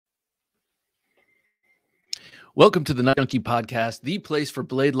Welcome to the Knife Junkie podcast, the place for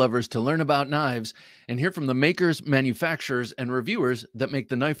blade lovers to learn about knives and hear from the makers, manufacturers, and reviewers that make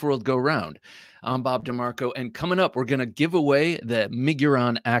the knife world go round. I'm Bob DeMarco, and coming up, we're going to give away the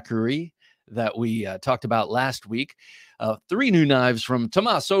Miguron Ackery that we talked about last week, 3 new knives from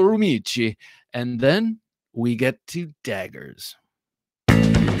Tommaso Rumici, and then we get to Daggers.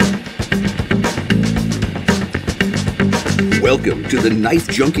 Welcome to the Knife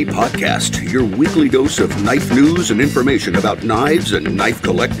Junkie podcast, your weekly dose of knife news and information about knives and knife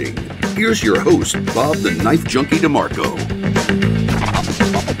collecting. Here's your host, Bob the Knife Junkie DeMarco.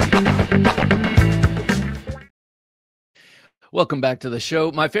 Welcome back to the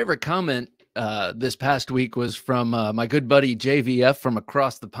show. My favorite comment this past week was from my good buddy JVF from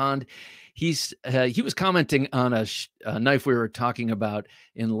across the pond. He was commenting on a knife we were talking about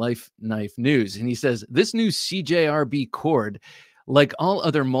in Life Knife News, and he says, this new CJRB cord, like all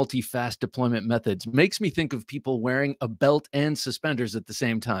other multi-fast deployment methods, makes me think of people wearing a belt and suspenders at the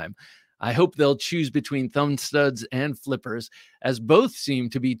same time. I hope they'll choose between thumb studs and flippers, as both seem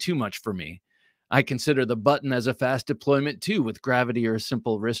to be too much for me. I consider the button as a fast deployment too, with gravity or a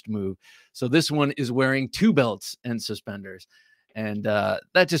simple wrist move. So this one is wearing 2 belts and suspenders. And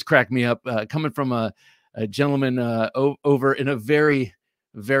that just cracked me up, coming from a gentleman over in a very,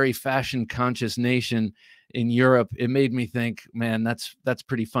 very fashion conscious nation in Europe. It made me think, man, that's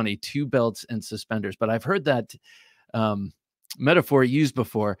pretty funny. 2 belts and suspenders. But I've heard that metaphor used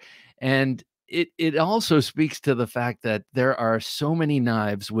before. And it also speaks to the fact that there are so many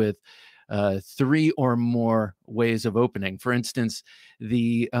knives with 3 or more ways of opening. For instance,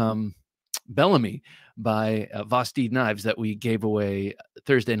 the Bellamy by Vosteed Knives that we gave away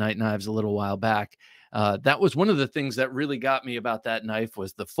Thursday Night Knives a little while back. That was one of the things that really got me about that knife,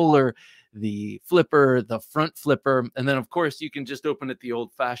 was the fuller, the flipper, the front flipper. And then, of course, you can just open it the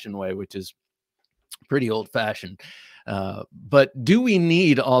old-fashioned way, which is pretty old-fashioned. But do we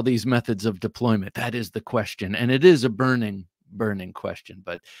need all these methods of deployment? That is the question. And it is a burning question.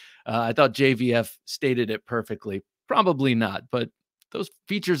 But I thought JVF stated it perfectly. Probably not, but those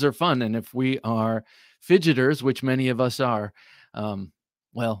features are fun. And if we are fidgeters, which many of us are,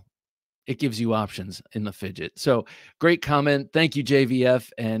 well, it gives you options in the fidget. So great comment. Thank you, JVF.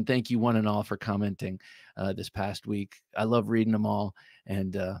 And thank you one and all for commenting this past week. I love reading them all.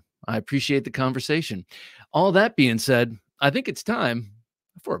 And I appreciate the conversation. All that being said, I think it's time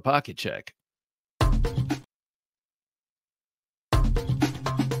for a pocket check.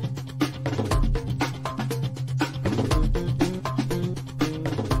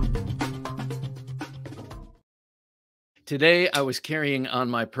 Today, I was carrying on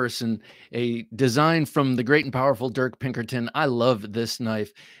my person a design from the great and powerful Dirk Pinkerton. I love this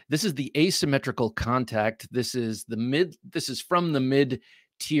knife. This is the Asymmetrical Contact. This is from the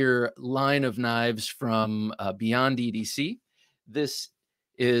mid-tier line of knives from Beyond EDC. This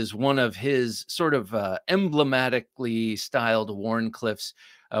is one of his sort of emblematically styled Wharncliffes.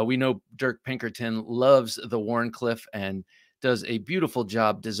 We know Dirk Pinkerton loves the Wharncliffe and does a beautiful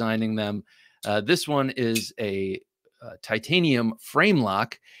job designing them. This one is a titanium frame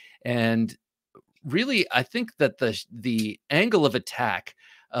lock, and really I think that the angle of attack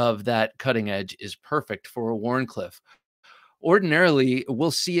of that cutting edge is perfect for a Wharncliffe. Ordinarily we'll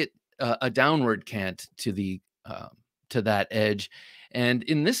see it a downward cant to that edge, and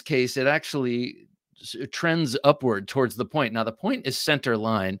in this case it actually trends upward towards the point. Now the point is center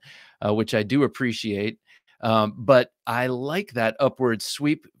line, which I do appreciate, but I like that upward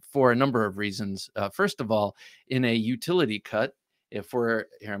sweep for a number of reasons. First of all, in a utility cut, if we're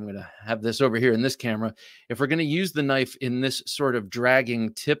here, I'm going to have this over here in this camera. If we're going to use the knife in this sort of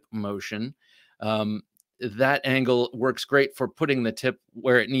dragging tip motion, that angle works great for putting the tip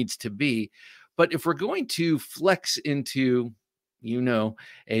where it needs to be. But if we're going to flex into,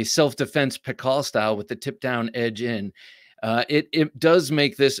 a self-defense Pikal style with the tip down edge in, it does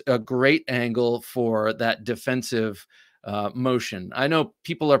make this a great angle for that defensive motion. I know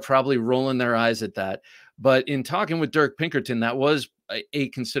people are probably rolling their eyes at that, but in talking with Dirk Pinkerton, that was a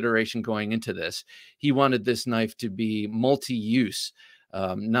consideration going into this. He wanted this knife to be multi-use,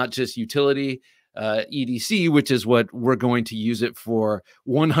 not just utility, EDC, which is what we're going to use it for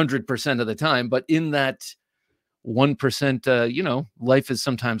 100% of the time, but in that 1%, life is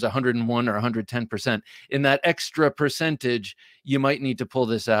sometimes 101 or 110%. In that extra percentage, you might need to pull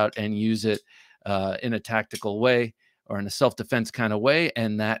this out and use it in a tactical way, or in a self-defense kind of way,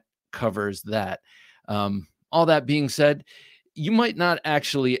 and that covers that. All that being said, you might not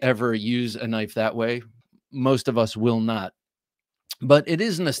actually ever use a knife that way. Most of us will not. but it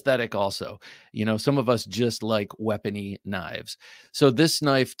is an aesthetic also. You know, some of us just like weapony knives. So this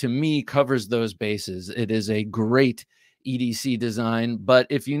knife to me covers those bases. It is a great EDC design, but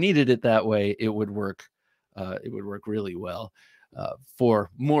if you needed it that way, it would work. It would work really well for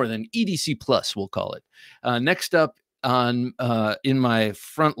more than EDC plus, we'll call it. Next up on in my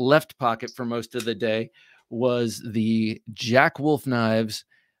front left pocket for most of the day was the Jack Wolf Knives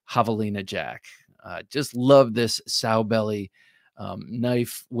Javalina Jack. Just love this sow belly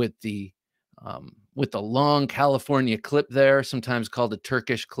knife with the long California clip there, sometimes called a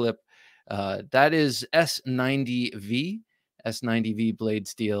Turkish clip. That is S90V blade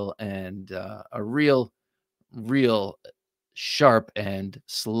steel, and a real sharp and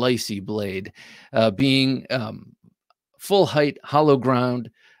slicey blade, being full height, hollow ground,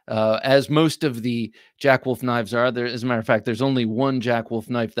 as most of the Jack Wolf knives are. There, as a matter of fact, there's only one Jack Wolf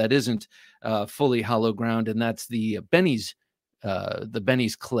knife that isn't fully hollow ground, and that's the Benny's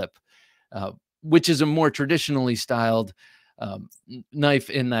clip, which is a more traditionally styled knife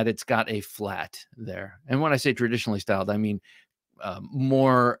in that it's got a flat there. And when I say traditionally styled, I mean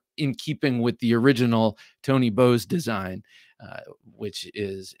more in keeping with the original Tony Bowes design, which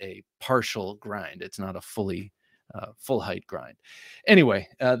is a partial grind. It's not a full height grind. Anyway,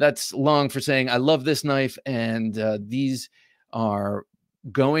 that's long for saying I love this knife, and these are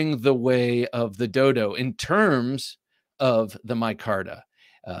going the way of the Dodo in terms of the micarta.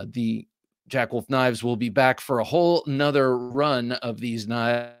 The Jack Wolf knives will be back for a whole nother run of these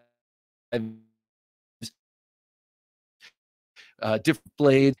knives. Different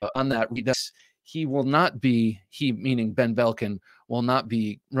blades on that. He will not be, he meaning Ben Belkin, will not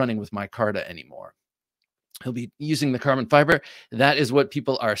be running with micarta anymore. He'll be using the carbon fiber. That is what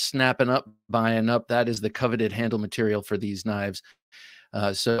people are snapping up, buying up. That is the coveted handle material for these knives.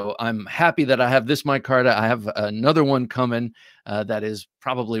 So I'm happy that I have this micarta. I have another one coming that is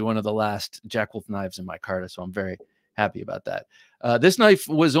probably one of the last Jack Wolf knives in micarta. So I'm very happy about that. This knife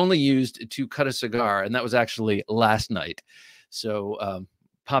was only used to cut a cigar, and that was actually last night. So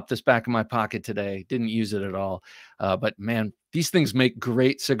popped this back in my pocket today. Didn't use it at all. But man, these things make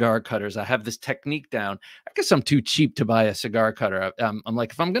great cigar cutters. I have this technique down. I guess I'm too cheap to buy a cigar cutter. I'm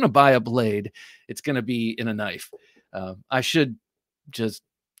like, if I'm going to buy a blade, it's going to be in a knife. I should just,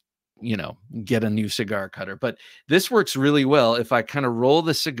 you know, get a new cigar cutter. But this works really well if I kind of roll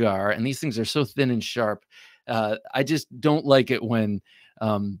the cigar, and these things are so thin and sharp. I just don't like it when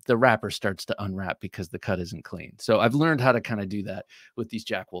the wrapper starts to unwrap because the cut isn't clean. So I've learned how to kind of do that with these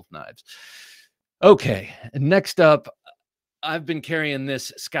Jack Wolf knives. Okay, next up, I've been carrying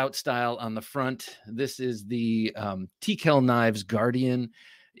this Scout style on the front. This is the T.Kell Guardian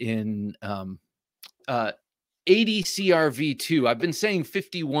in 80 CRV2. I've been saying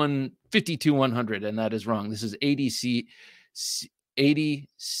 52-100, and that is wrong. This is 80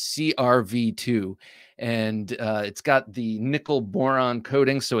 CRV2, and it's got the nickel boron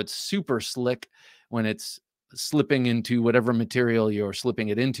coating, so it's super slick when it's slipping into whatever material you're slipping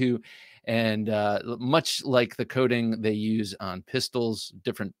it into. And much like the coating they use on pistols,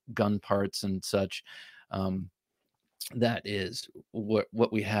 different gun parts and such, that is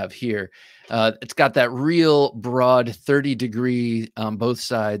what we have here. It's got that real broad 30-degree on both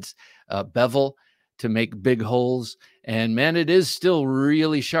sides bevel to make big holes. And man, it is still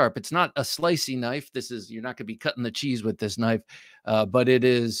really sharp. It's not a slicey knife. You're not going to be cutting the cheese with this knife, but it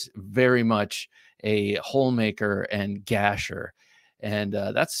is very much a hole maker and gasher. And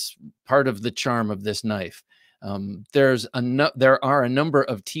that's part of the charm of this knife. There are a number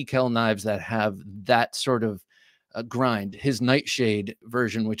of T.Kell knives that have that sort of grind. His Nightshade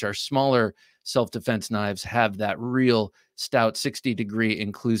version, which are smaller self-defense knives, have that real stout 60-degree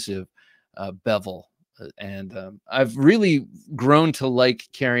inclusive bevel. And I've really grown to like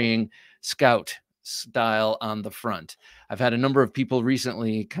carrying Scout style on the front. I've had a number of people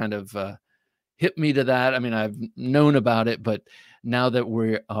recently kind of hit me to that. I mean, I've known about it, but now that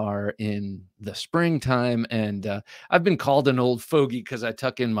we are in the springtime, and I've been called an old fogey because I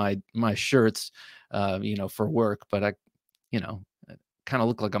tuck in my shirts, you know, for work, but I, you know, kind of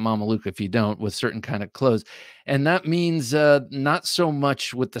look like a Mama Luke if you don't with certain kind of clothes. And that means not so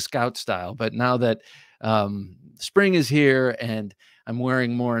much with the Scout style, but now that spring is here and I'm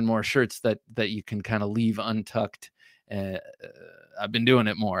wearing more and more shirts that you can kind of leave untucked, I've been doing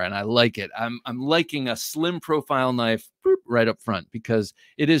it more, and I like it. I'm liking a slim profile knife right up front, because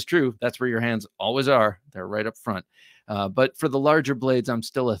it is true. That's where your hands always are. They're right up front. But for the larger blades, I'm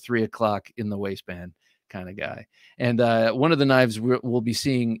still a 3 o'clock in the waistband kind of guy. And one of the knives we'll be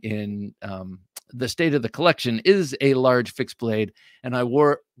seeing in the state of the collection is a large fixed blade, and I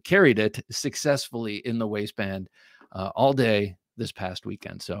carried it successfully in the waistband all day this past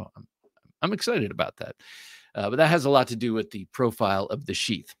weekend. So I'm excited about that. But that has a lot to do with the profile of the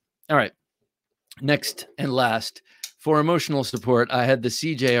sheath. All right. Next and last, for emotional support, I had the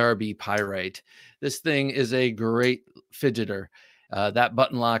CJRB Pyrite. This thing is a great fidgeter. That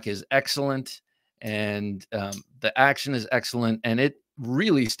button lock is excellent, and the action is excellent, and it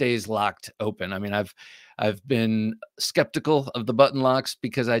really stays locked open. I mean, I've been skeptical of the button locks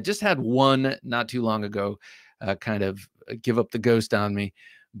because I just had one not too long ago kind of give up the ghost on me,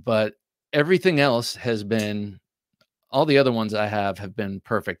 but everything else has been, all the other ones I have been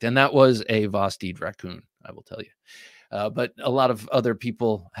perfect. And that was a Vosteed raccoon, I will tell you. But a lot of other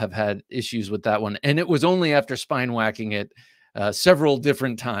people have had issues with that one. And it was only after spine whacking it several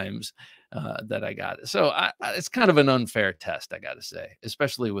different times that I got it. So it's kind of an unfair test, I got to say,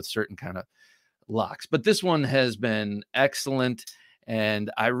 especially with certain kind of locks. But this one has been excellent,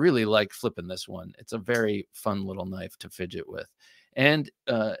 and I really like flipping this one. It's a very fun little knife to fidget with. And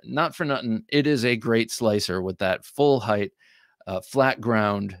not for nothing, it is a great slicer with that full height, flat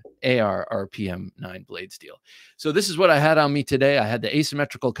ground AR RPM 9 blade steel. So this is what I had on me today. I had the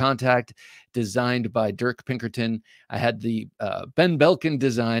Asymmetrical Contact designed by Dirk Pinkerton. I had the Ben Belkin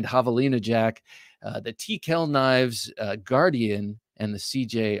designed Javalina Jack, the T.Kell Knives Guardian, and the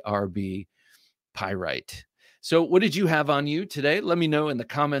CJRB Pyrite. So what did you have on you today? Let me know in the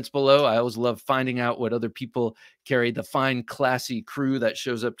comments below. I always love finding out what other people carry, the fine, classy crew that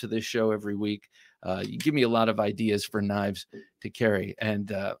shows up to this show every week. You give me a lot of ideas for knives to carry.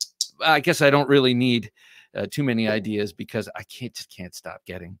 And I guess I don't really need too many ideas because I just can't stop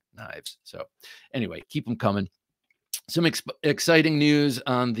getting knives. So anyway, keep them coming. Some exciting news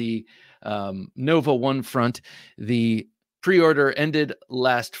on the Nova 1 front. The pre-order ended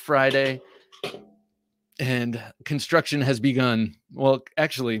last Friday, and construction has begun. Well,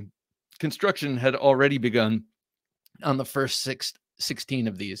 actually, construction had already begun on the first 16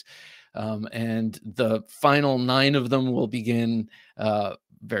 of these. And the final 9 of them will begin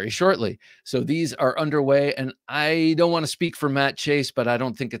very shortly. So these are underway, and I don't want to speak for Matt Chase, but I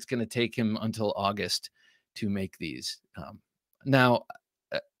don't think it's going to take him until August to make these. Now,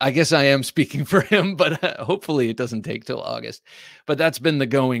 I guess I am speaking for him, but hopefully it doesn't take till August. But that's been the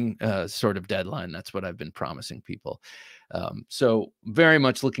going sort of deadline. That's what I've been promising people. So very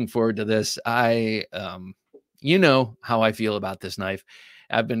much looking forward to this. You know how I feel about this knife.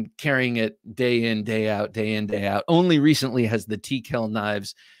 I've been carrying it day in, day out, day in, day out. Only recently has the T.Kell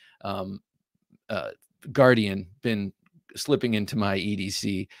Knives Guardian been slipping into my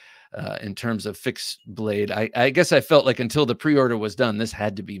EDC in terms of fixed blade. I guess I felt like until the pre-order was done, this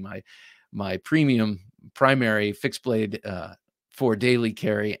had to be my premium primary fixed blade for daily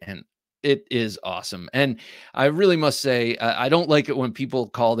carry, and it is awesome. And I really must say, I don't like it when people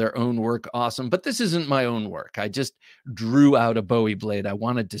call their own work awesome, but this isn't my own work. I just drew out a Bowie blade I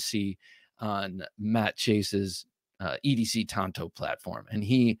wanted to see on Matt Chase's EDC Tonto platform, and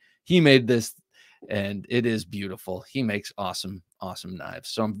he made this, and it is beautiful. He makes awesome knives.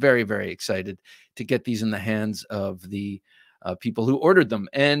 So I'm very, very excited to get these in the hands of the people who ordered them.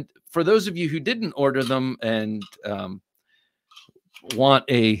 And for those of you who didn't order them and want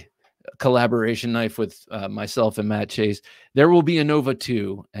a collaboration knife with myself and Matt Chase, there will be a Nova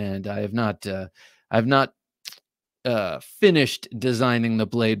 2, and I have not finished designing the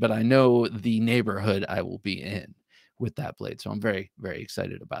blade, but I know the neighborhood I will be in with that blade. So I'm very, very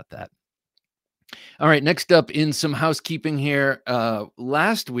excited about that. All right, next up in some housekeeping here.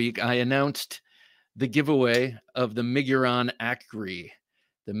 Last week, I announced the giveaway of the Miguron Acri.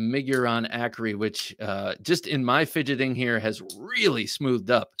 The Miguron Acri, which just in my fidgeting here has really smoothed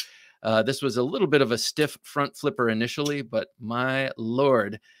up. This was a little bit of a stiff front flipper initially, but my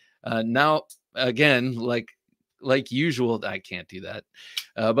Lord, now, again, like usual, I can't do that.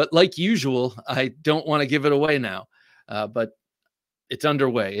 But like usual, I don't want to give it away now. But it's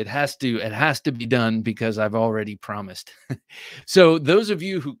underway. It has to be done because I've already promised. So those of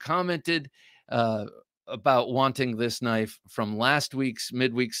you who commented about wanting this knife from last week's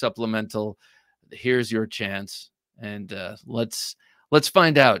midweek supplemental, here's your chance. And let's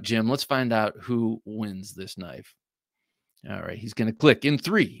find out, Jim. Let's find out who wins this knife. All right, he's going to click in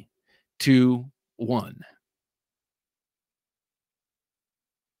 3, 2, 1.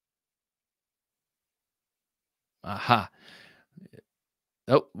 Aha.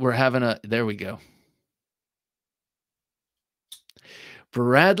 Oh, we're having there we go.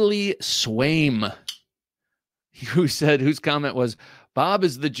 Bradley Swaim, whose comment was, Bob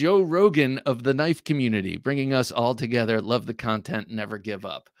is the Joe Rogan of the knife community, bringing us all together. Love the content, never give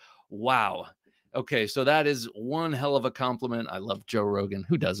up. Wow. Okay, so that is one hell of a compliment. I love Joe Rogan.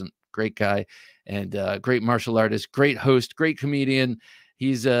 Who doesn't? Great guy and great martial artist, great host, great comedian.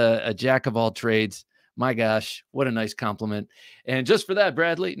 He's a jack of all trades. My gosh, what a nice compliment. And just for that,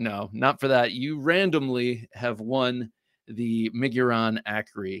 Bradley, no, not for that. You randomly have won the Miguron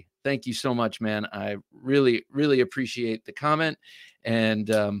Acri. Thank you so much, man. I really, really appreciate the comment. And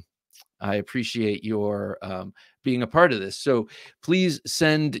I appreciate your being a part of this. So please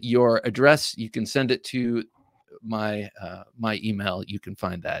send your address. You can send it to my email. You can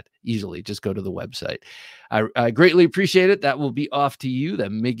find that easily. Just go to the website. I greatly appreciate it. That will be off to you, the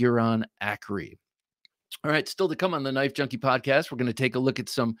Miguron Acri. All right, still to come on the Knife Junkie podcast, we're going to take a look at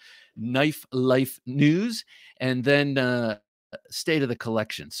some knife life news and then state of the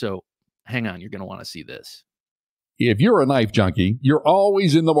collection. So hang on, you're going to want to see this. If you're a knife junkie, you're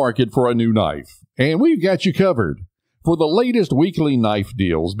always in the market for a new knife, and we've got you covered. For the latest weekly knife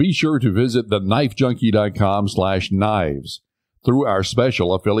deals, be sure to visit TheKnifeJunkie.com/knives. Through our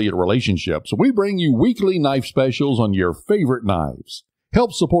special affiliate relationships, we bring you weekly knife specials on your favorite knives.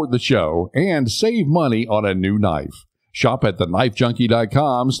 Help support the show and save money on a new knife. Shop at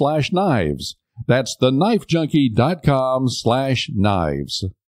TheKnifeJunkie.com/knives. That's TheKnifeJunkie.com/knives.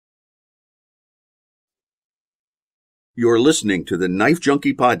 You're listening to the Knife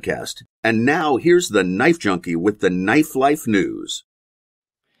Junkie podcast. And now here's the Knife Junkie with the Knife Life News.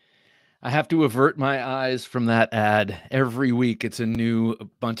 I have to avert my eyes from that ad. Every week it's a new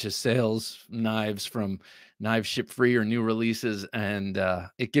bunch of sales knives from Knives Ship Free or new releases, and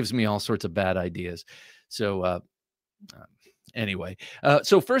it gives me all sorts of bad ideas. So anyway,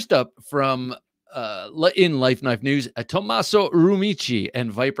 so first up from in Life Knife News, Tommaso Rumici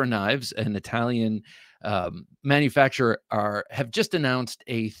and Viper Knives, an Italian manufacturer, have just announced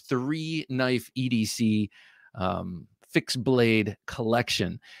a 3-knife EDC fixed blade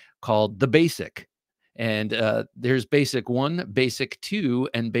collection called the Basic. And there's Basic 1, Basic 2,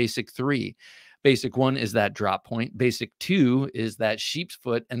 and Basic 3. Basic 1 is that drop point. Basic 2 is that sheep's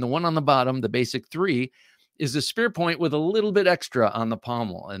foot. And the one on the bottom, the Basic 3, is the spear point with a little bit extra on the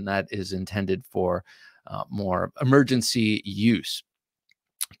pommel. And that is intended for more emergency use.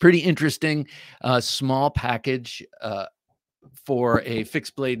 Pretty interesting, small package for a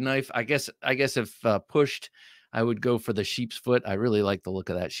fixed blade knife. I guess if pushed, I would go for the sheep's foot. I really like the look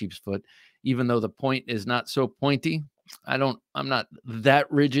of that sheep's foot, even though the point is not so pointy. I'm not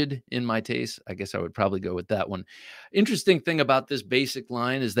that rigid in my taste. I guess I would probably go with that one. Interesting thing about this Basic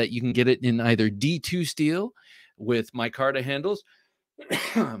line is that you can get it in either D2 steel with micarta handles,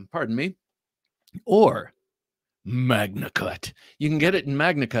 pardon me, or MagnaCut. You can get it in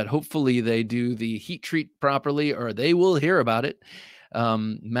MagnaCut. Hopefully they do the heat treat properly, or they will hear about it.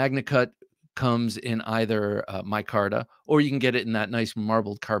 MagnaCut comes in either micarta, or you can get it in that nice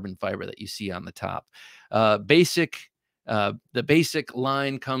marbled carbon fiber that you see on the top. The Basic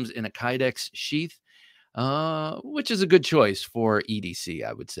line comes in a Kydex sheath, which is a good choice for EDC,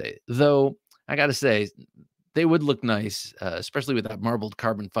 I would say. Though I got to say, they would look nice, especially with that marbled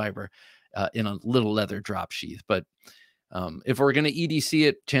carbon fiber in a little leather drop sheath. But if we're going to EDC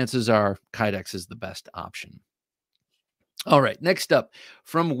it, chances are Kydex is the best option. All right, next up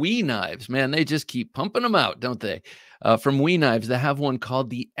from We Knives. Man, they just keep pumping them out, don't they? From We Knives, they have one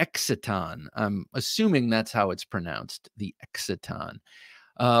called the Exciton. I'm assuming that's how it's pronounced, the Exciton.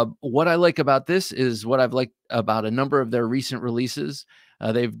 What I like about this is what I've liked about a number of their recent releases.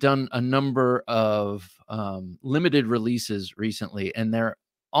 They've done a number of limited releases recently, and they're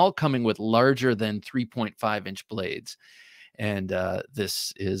all coming with larger than 3.5-inch blades. And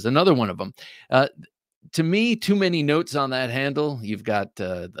this is another one of them. To me, too many notes on that handle. You've got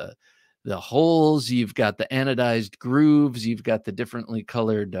the holes, you've got the anodized grooves, you've got the differently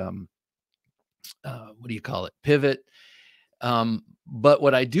colored, what do you call it, pivot. But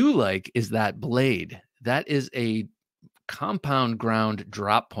what I do like is that blade. That is a compound ground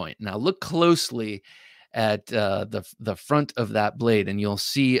drop point. Now look closely at the front of that blade, and you'll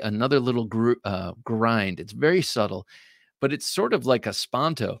see another little grind. It's very subtle, but it's sort of like a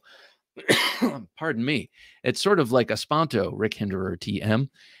sponto. Pardon me. It's sort of like a sponto, Rick Hinderer TM.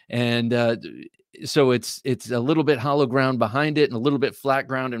 And so it's a little bit hollow ground behind it and a little bit flat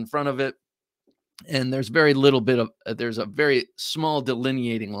ground in front of it. And there's very little bit of, there's a very small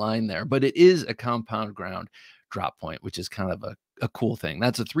delineating line there, but it is a compound ground drop point, which is kind of a cool thing.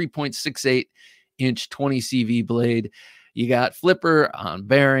 That's a 3.68-inch 20 CV blade. You got flipper on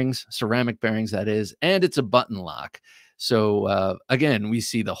bearings, ceramic bearings, that is, and it's a button lock. So again, we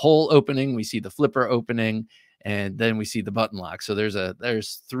see the hole opening, we see the flipper opening, and then we see the button lock. So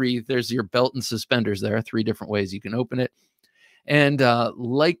there's your belt and suspenders there, 3 different ways you can open it. And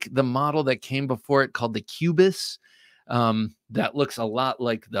like the model that came before it called the Cubis, that looks a lot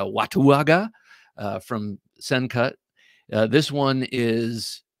like the Watuaga from Sencut. This one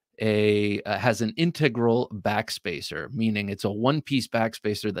is has an integral backspacer, meaning it's a one-piece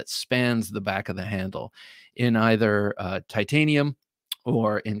backspacer that spans the back of the handle in either titanium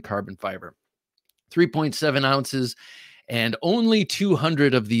or in carbon fiber. 3.7 ounces and only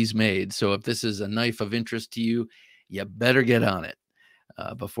 200 of these made. So if this is a knife of interest to you, you better get on it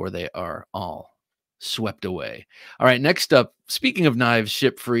before they are all swept away. All right, next up, speaking of knives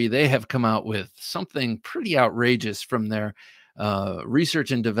ship free, they have come out with something pretty outrageous from their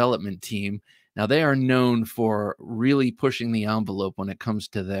research and development team. Now, they are known for really pushing the envelope when it comes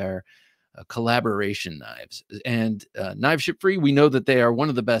to their collaboration knives. And Knife Ship Free, we know that they are one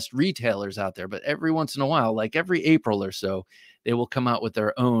of the best retailers out there, but every once in a while, like every April or so, they will come out with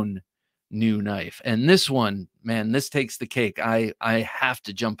their own new knife. And this one, man, this takes the cake. I have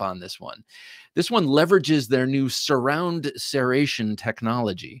to jump on this one. This one leverages their new surround serration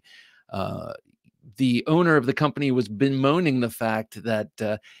technology. The owner of the company was bemoaning the fact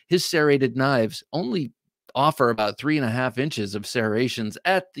that his serrated knives only offer about 3.5 inches of serrations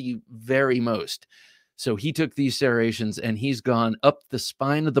at the very most. So he took these serrations and he's gone up the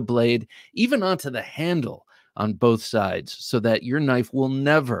spine of the blade, even onto the handle on both sides, so that your knife will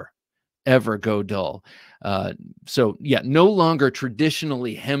never, ever go dull. So yeah, no longer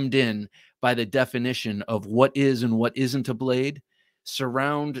traditionally hemmed in by the definition of what is and what isn't a blade.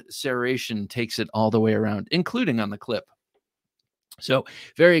 Surround serration takes it all the way around, including on the clip. So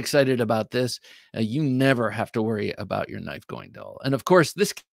very excited about this. You never have to worry about your knife going dull. And of course,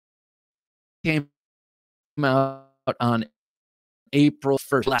 this came out on April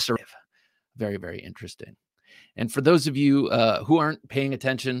 1st last year. Very, very interesting. And for those of you who aren't paying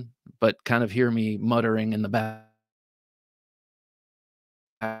attention, but kind of hear me muttering in the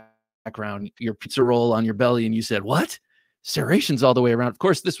background, your pizza roll on your belly, and you said, what? Serrations all the way around. Of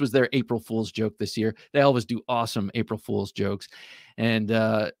course, this was their April Fool's joke this year. They always do awesome April Fool's jokes. And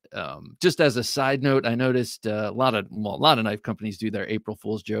just as a side note, I noticed a lot of knife companies do their April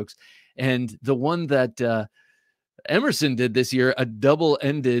Fool's jokes. And the one that Emerson did this year, a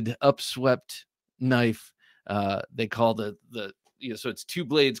double-ended upswept knife, they call so it's two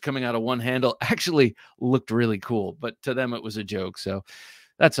blades coming out of one handle, actually looked really cool, but to them it was a joke. So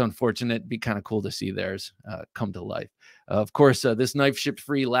that's unfortunate. It'd be kind of cool to see theirs come to life. Of course, this Knife Ship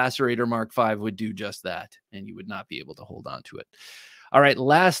Free Lacerator Mark V would do just that, and you would not be able to hold on to it. All right,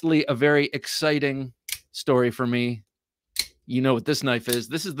 lastly, a very exciting story for me. You know what this knife is.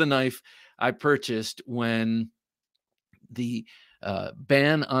 This is the knife I purchased when the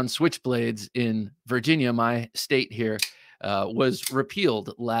ban on switchblades in Virginia, my state here, was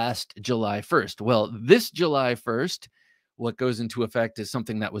repealed last July 1st. Well, this July 1st, what goes into effect is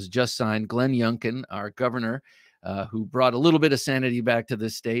something that was just signed. Glenn Youngkin, our governor, who brought a little bit of sanity back to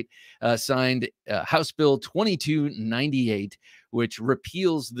this state, signed House Bill 2298, which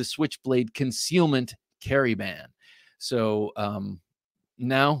repeals the switchblade concealment carry ban. So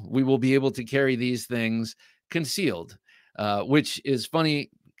now we will be able to carry these things concealed, which is funny,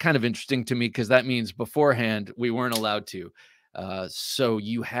 kind of interesting to me, because that means beforehand we weren't allowed to. So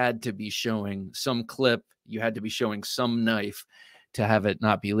you had to be showing some clip, you had to be showing some knife to have it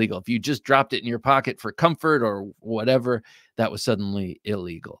not be legal. If you just dropped it in your pocket for comfort or whatever, that was suddenly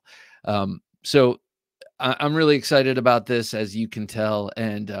illegal. So I'm really excited about this, as you can tell,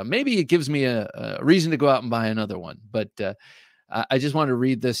 and maybe it gives me a reason to go out and buy another one. But I just want to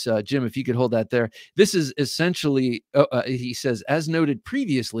read this, Jim, if you could hold that there. This is essentially, he says, as noted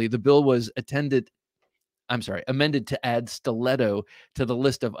previously, the bill was amended to add stiletto to the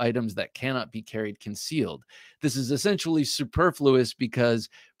list of items that cannot be carried concealed. This is essentially superfluous because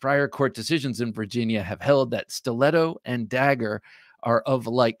prior court decisions in Virginia have held that stiletto and dagger are of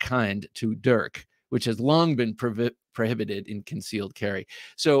like kind to dirk, which has long been prohibited in concealed carry.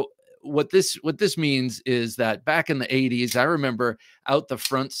 So what this means is that back in the 80s, I remember out the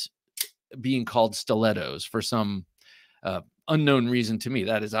fronts being called stilettos for some unknown reason to me.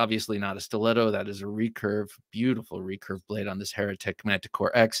 That is obviously not a stiletto. That is a recurve, beautiful recurve blade on this Heretic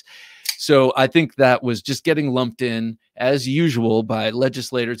Manticore X. So I think that was just getting lumped in, as usual, by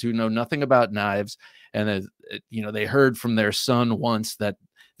legislators who know nothing about knives. And, they heard from their son once that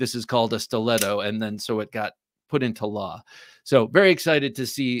this is called a stiletto. And then so it got put into law. So very excited to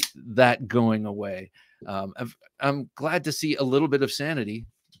see that going away. I'm glad to see a little bit of sanity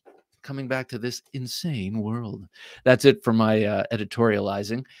coming back to this insane world. That's it for my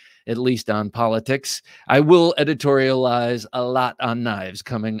editorializing, at least on politics. I will editorialize a lot on knives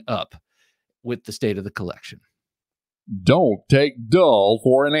coming up with the state of the collection. Don't take dull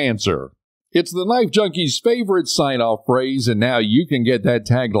for an answer. It's the Knife Junkie's favorite sign-off phrase, and now you can get that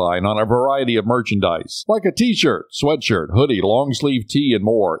tagline on a variety of merchandise, like a t-shirt, sweatshirt, hoodie, long-sleeve tee, and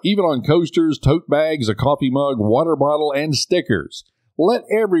more, even on coasters, tote bags, a coffee mug, water bottle, and stickers. Let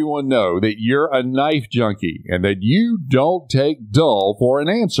everyone know that you're a knife junkie and that you don't take dull for an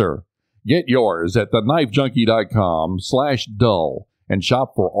answer. Get yours at TheKnifeJunkie.com/dull and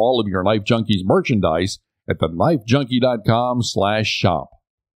shop for all of your Knife Junkies merchandise at TheKnifeJunkie.com/shop.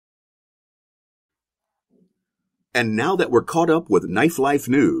 And now that we're caught up with Knife Life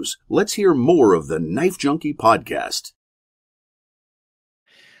news, let's hear more of the Knife Junkie podcast.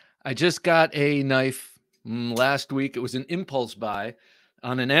 I just got a knife last week. It was an impulse buy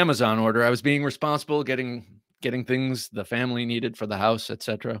on an Amazon order. I was being responsible, getting things the family needed for the house,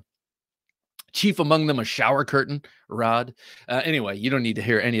 etc. Chief among them, a shower curtain rod. Anyway, you don't need to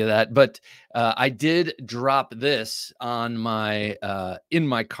hear any of that. But I did drop this on my in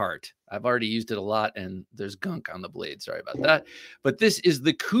my cart. I've already used it a lot, and there's gunk on the blade. Sorry about that. But this is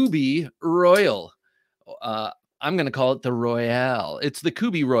the Kubey Royal. I'm going to call it the Royale. It's the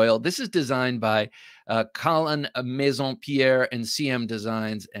Kubey Royal. This is designed by Colin Maison-Pierre and CM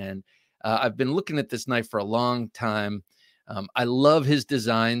Designs, and I've been looking at this knife for a long time. I love his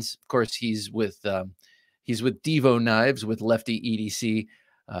designs. Of course, he's with Devo Knives with Lefty EDC,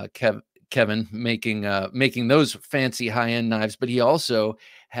 Kevin making those fancy high-end knives, but he also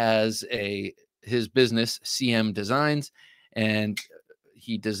has his business CM Designs, and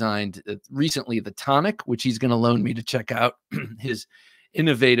he designed recently the Tonic, which he's going to loan me to check out, his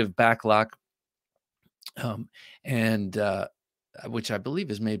innovative backlock, which I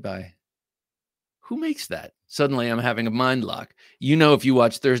believe is made by, who makes that? Suddenly I'm having a mind lock. You know, if you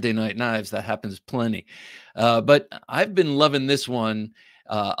watch Thursday Night Knives, that happens plenty. But I've been loving this one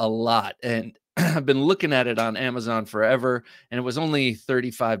a lot, and I've been looking at it on Amazon forever, and it was only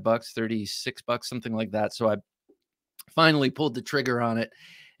 35 bucks, 36 bucks, something like that. So I finally pulled the trigger on it,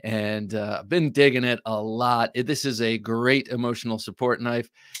 and I've been digging it a lot. This is a great emotional support knife.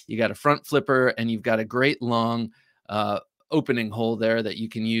 You got a front flipper, and you've got a great long opening hole there that you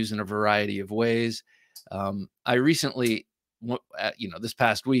can use in a variety of ways. I recently, this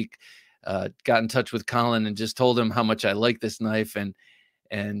past week, got in touch with Colin and just told him how much I like this knife, and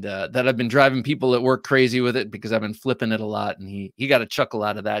that I've been driving people at work crazy with it because I've been flipping it a lot. And he got a chuckle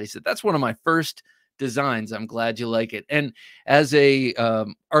out of that. He said, "That's one of my first designs. I'm glad you like it." And as a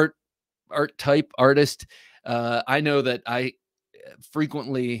art type artist, I know that I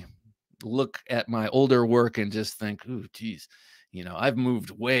frequently look at my older work and just think, "Ooh, geez, I've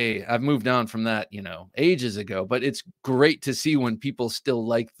moved on from that, ages ago." But it's great to see when people still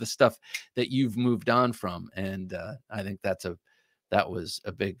like the stuff that you've moved on from. And I think that was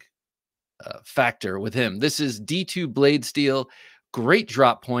a big factor with him. This is D2 blade steel, great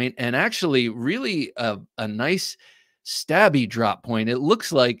drop point, and actually really a nice stabby drop point. It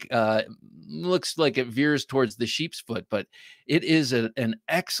looks like it veers towards the sheep's foot, but it is an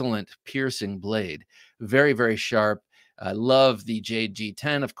excellent piercing blade. Very, very sharp. I love the Jade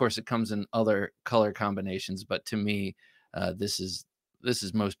G10. Of course, it comes in other color combinations, but to me, this is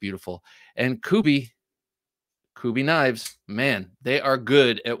most beautiful. And Kubey knives, man, they are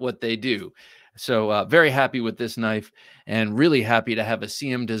good at what they do. So very happy with this knife, and really happy to have a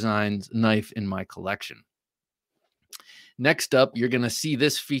CM Designs knife in my collection. Next up, you're going to see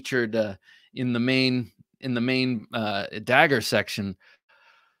this featured in the main dagger section.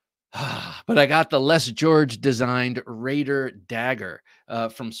 But I got the Les George designed Raider Dagger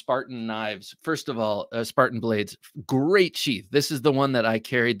from Spartan Knives. First of all, Spartan Blades, great sheath. This is the one that I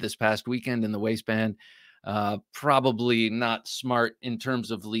carried this past weekend in the waistband. Probably not smart in terms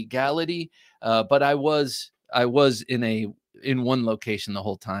of legality, but I was in one location the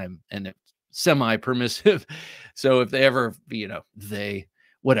whole time, and it's semi-permissive. So if they ever,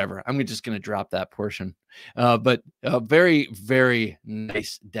 whatever, I'm just going to drop that portion. But a very, very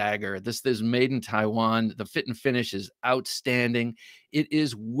nice dagger. This is made in Taiwan. The fit and finish is outstanding. It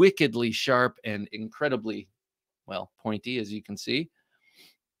is wickedly sharp and incredibly, pointy, as you can see.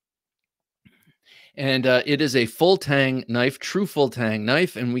 And it is a full tang knife, true full tang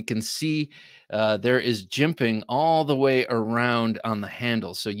knife. And we can see there is jimping all the way around on the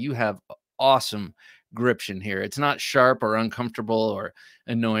handle. So you have awesome gription here. It's not sharp or uncomfortable or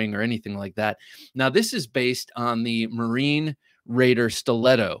annoying or anything like that. Now, this is based on the Marine Raider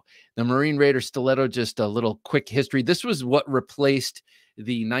Stiletto. The Marine Raider Stiletto, just a little quick history. This was what replaced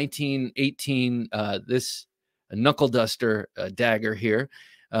the 1918, this knuckle duster dagger here,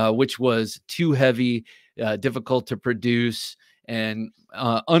 which was too heavy, difficult to produce, and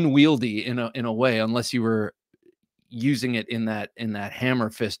unwieldy in a way, unless you were using it in that hammer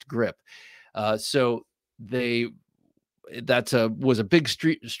fist grip. So that was a big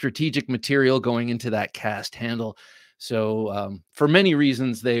strategic material going into that cast handle. So for many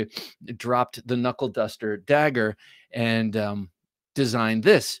reasons, they dropped the knuckle duster dagger and designed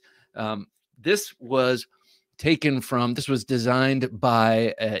this. This was designed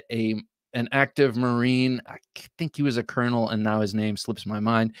by an active Marine. I think he was a colonel, and now his name slips my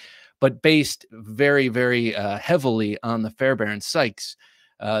mind, but based very, very heavily on the Fairbairn Sykes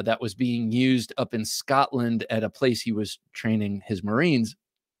that was being used up in Scotland at a place he was training his Marines.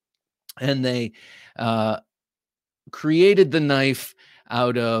 And they created the knife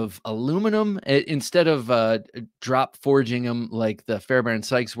out of aluminum instead of drop forging them like the Fairbairn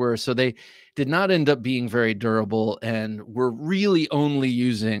Sykes were. So they did not end up being very durable and were really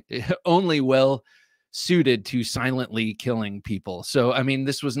only well suited to silently killing people. So, I mean,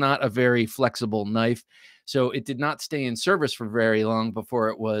 this was not a very flexible knife. So it did not stay in service for very long before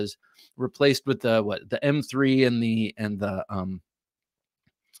it was replaced with the M3 and the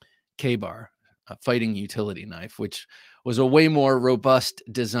K-bar, a fighting utility knife, which was a way more robust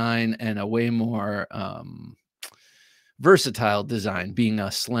design and a way more versatile design, being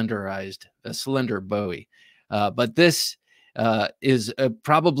a slender Bowie. But this is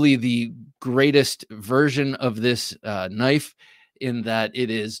probably the greatest version of this knife in that it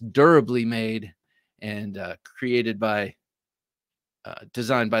is durably made and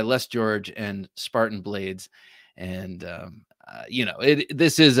designed by Les George and Spartan Blades. And,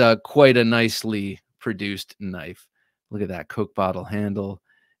 this is quite a nicely produced knife. Look at that Coke bottle handle.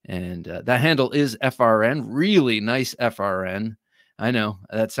 And that handle is FRN, really nice FRN. I know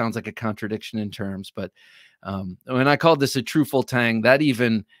that sounds like a contradiction in terms, but when I called this a true full tang, that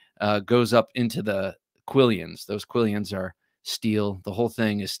even goes up into the quillions. Those quillions are steel. The whole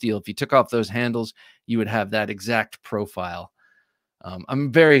thing is steel. If you took off those handles, you would have that exact profile.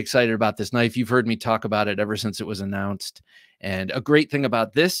 I'm very excited about this knife. You've heard me talk about it ever since it was announced. And a great thing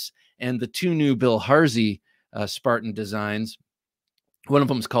about this and the two new Bill Harsey Spartan designs, one of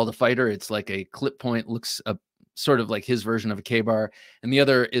them is called a fighter. It's like a clip point, looks sort of like his version of a K-bar. And the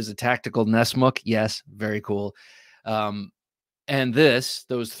other is a tactical Nesmuk. Yes, very cool. And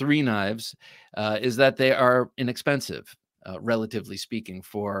those three knives, is that they are inexpensive, relatively speaking,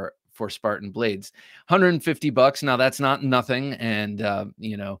 for Spartan blades. $150. Now that's not nothing. And,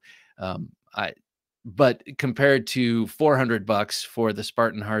 but compared to $400 for the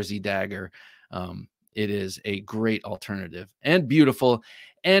Spartan Harsey dagger, it is a great alternative and beautiful.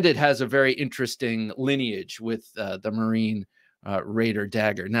 And it has a very interesting lineage with the Marine Raider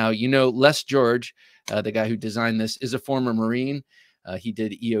dagger. Now, Les George, the guy who designed this, is a former Marine. He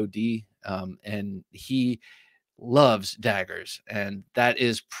did EOD, and he loves daggers. And that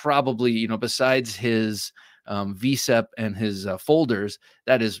is probably, besides his VSEP and his folders,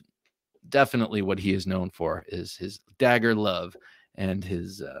 that is definitely what he is known for, is his dagger love and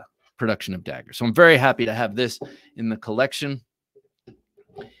his production of daggers. So I'm very happy to have this in the collection.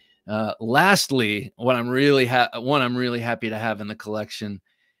 Lastly, what I'm really happy to have in the collection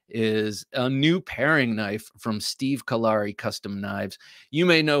is a new paring knife from Steve Callari Custom Knives. You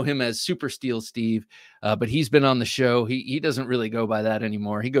may know him as Super Steel Steve, but he's been on the show. He doesn't really go by that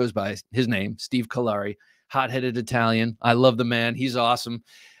anymore. He goes by his name, Steve Callari, hot-headed Italian. I love the man. He's awesome.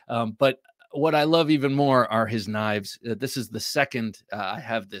 But what I love even more are his knives. This is the second. I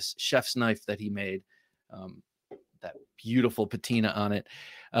have this chef's knife that he made, that beautiful patina on it.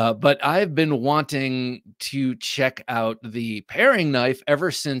 But I've been wanting to check out the paring knife ever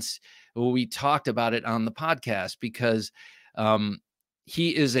since we talked about it on the podcast, because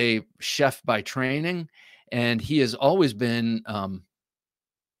he is a chef by training, and he has always been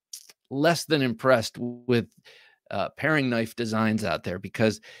less than impressed with paring knife designs out there,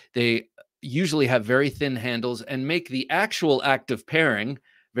 because they usually have very thin handles and make the actual act of paring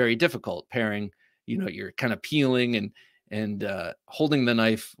very difficult. Paring, you're kind of peeling and holding the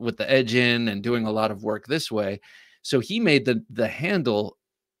knife with the edge in and doing a lot of work this way. So he made the handle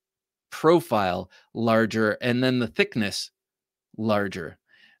profile larger and then the thickness larger.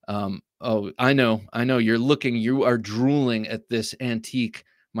 Oh, I know you are drooling at this antique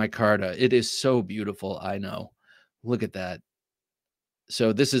micarta. It is so beautiful. I know. Look at that.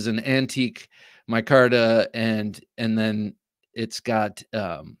 So this is an antique micarta, and then it's got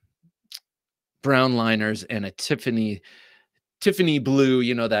brown liners and a Tiffany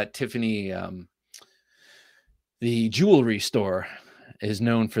blue. That Tiffany, the jewelry store is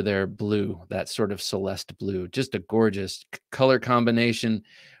known for their blue, that sort of Celeste blue. Just a gorgeous color combination,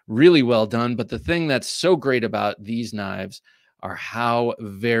 really well done. But the thing that's so great about these knives are how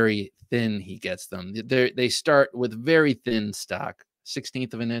very thin he gets them. They start with very thin stock,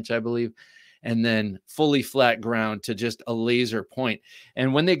 1/16 of an inch, I believe, and then fully flat ground to just a laser point.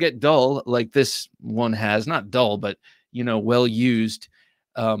 And when they get dull, like this one has, not dull, but, you know, well used,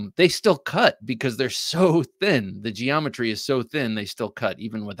 they still cut because they're so thin. The geometry is so thin, they still cut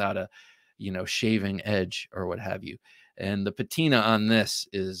even without a, you know, shaving edge or what have you. And the patina on this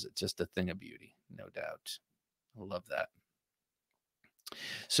is just a thing of beauty, no doubt. I love that.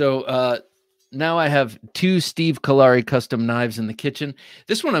 So now I have 2 Steve Callari custom knives in the kitchen.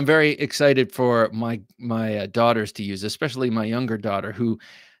 This one I'm very excited for my daughters to use, especially my younger daughter, who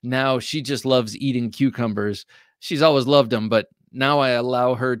now she just loves eating cucumbers. She's always loved them, but now I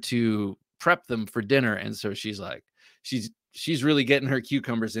allow her to prep them for dinner, and so she's like, she's really getting her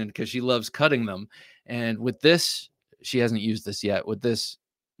cucumbers in because she loves cutting them. And with this, she hasn't used this yet. With this,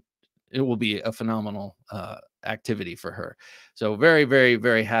 it will be a phenomenal activity for her. So very, very,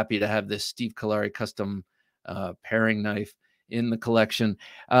 very happy to have this Steve Callari custom paring knife in the collection.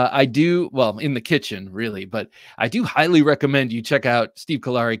 I do, well, in the kitchen really, but I do highly recommend you check out Steve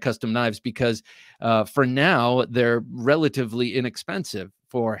Callari custom knives because for now they're relatively inexpensive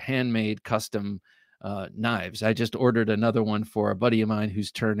for handmade custom knives. I just ordered another one for a buddy of mine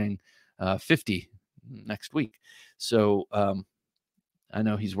who's turning 50 next week. So I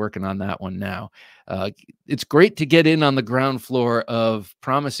know he's working on that one now. It's great to get in on the ground floor of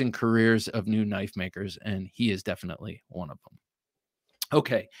promising careers of new knife makers, and he is definitely one of them.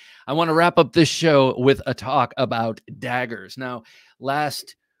 Okay, I want to wrap up this show with a talk about daggers. Now,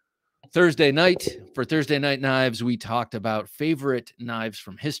 last Thursday night, for Thursday Night Knives, we talked about favorite knives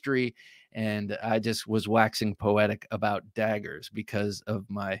from history, and I just was waxing poetic about daggers because of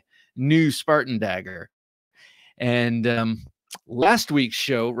my new Spartan dagger. And last week's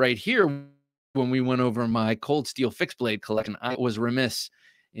show right here, when we went over my Cold Steel Fixed Blade collection, I was remiss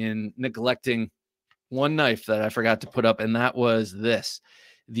in neglecting one knife that I forgot to put up, and that was this,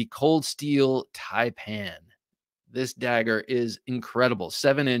 the Cold Steel Tai Pan. This dagger is incredible.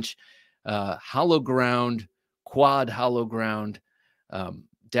 7-inch hollow ground, quad hollow ground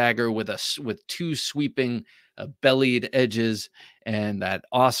dagger with 2 sweeping bellied edges and that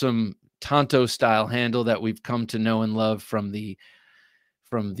awesome Tanto style handle that we've come to know and love from the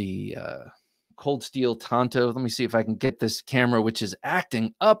Cold Steel Tanto. Let me see if I can get this camera, which is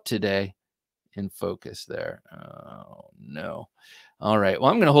acting up today, in focus there. Oh no. All right.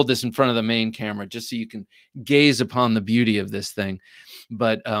 Well, I'm going to hold this in front of the main camera just so you can gaze upon the beauty of this thing.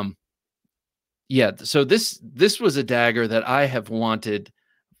 But yeah, so this was a dagger that I have wanted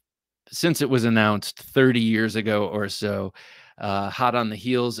since it was announced 30 years ago or so, hot on the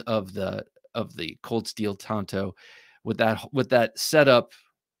heels of the Cold Steel Tanto, with that setup,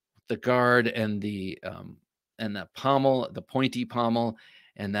 the guard and the pommel, the pointy pommel,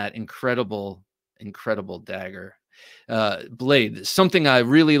 and that incredible dagger blade. Something I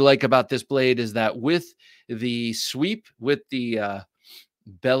really like about this blade is that with the sweep, with the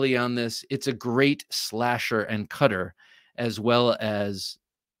belly on this, it's a great slasher and cutter, as well as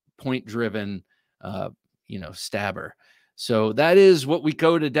point driven, stabber. So that is what we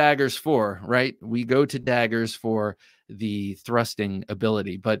go to daggers for, right? We go to daggers for the thrusting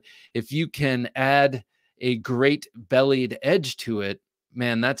ability. But if you can add a great bellied edge to it,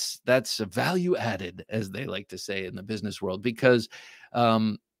 man, that's a value added, as they like to say in the business world, because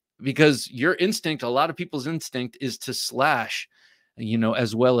your instinct, a lot of people's instinct, is to slash,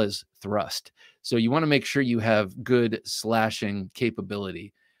 as well as thrust. So you want to make sure you have good slashing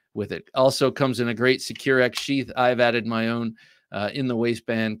capability with it. Also comes in a great Secure X sheath. I've added my own in the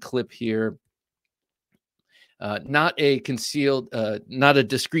waistband clip here. Not a concealed, not a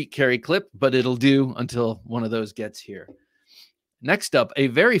discreet carry clip, but it'll do until one of those gets here. Next up, a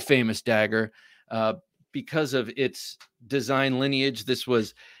very famous dagger because of its design lineage. This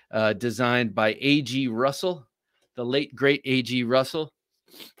was designed by A.G. Russell, the late great A.G. Russell.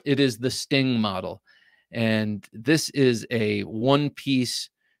 It is the Sting model. And this is a one-piece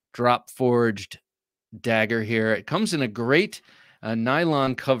drop forged dagger here. It comes in a great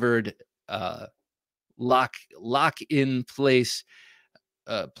nylon covered lock in place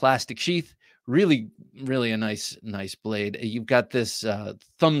plastic sheath. Really a nice blade. You've got this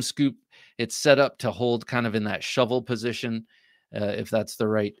thumb scoop. It's set up to hold kind of in that shovel position, if that's the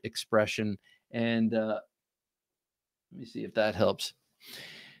right expression. And let me see if that helps.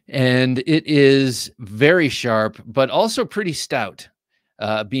 And it is very sharp, but also pretty stout,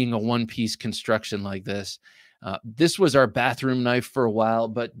 being a one-piece construction like this. This was our bathroom knife for a while,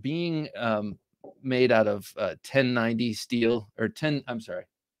 but being made out of 1090 steel, or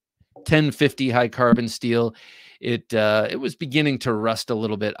 1050 high carbon steel. It was beginning to rust a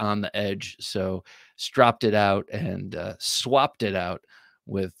little bit on the edge, so stropped it out and swapped it out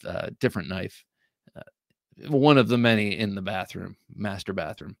with a different knife, one of the many in the bathroom, master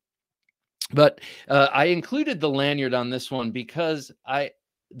bathroom. But I included the lanyard on this one because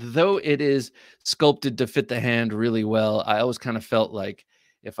though it is sculpted to fit the hand really well, I always kind of felt like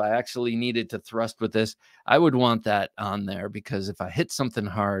if I actually needed to thrust with this, I would want that on there, because if I hit something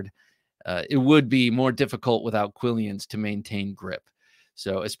hard, it would be more difficult without quillions to maintain grip.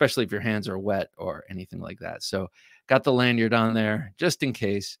 So especially if your hands are wet or anything like that. So got the lanyard on there just in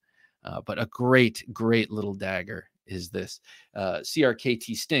case. But a great, great little dagger is this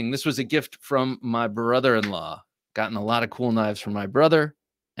CRKT Sting. This was a gift from my brother-in-law. Gotten a lot of cool knives from my brother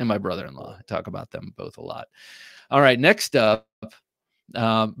and my brother-in-law. I talk about them both a lot. All right, next up,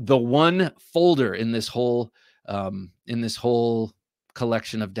 the one folder in this whole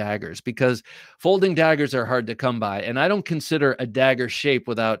collection of daggers, because folding daggers are hard to come by, and I don't consider a dagger shape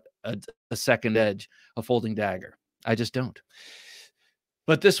without a second edge a folding dagger. I just don't.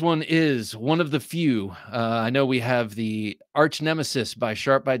 But this one is one of the few. I know we have the Arch Nemesis by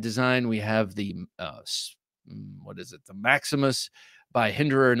Sharp by Design. We have the what is it? The Maximus by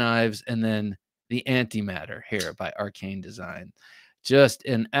Hinderer Knives, and then the Antimatter here by Arcane Design. Just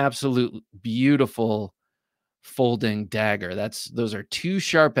an absolute beautiful folding dagger. Those are two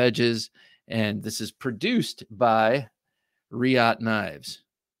sharp edges, and this is produced by Riot Knives,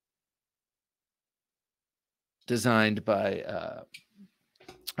 designed by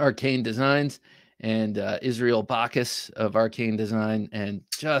Arcane Designs and Israel Bacchus of Arcane Design, and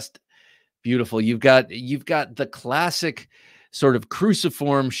just beautiful. You've got the classic sort of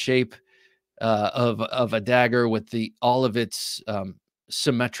cruciform shape of a dagger with all of its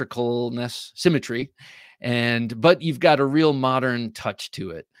symmetry, but you've got a real modern touch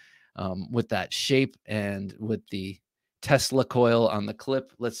to it with that shape and with the Tesla coil on the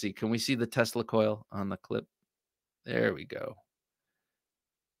clip. Let's see, can we see the Tesla coil on the clip? There we go.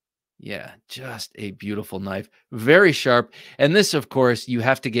 Yeah, just a beautiful knife, very sharp. And this, of course, you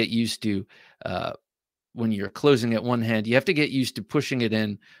have to get used to when you're closing at one hand. You have to get used to pushing it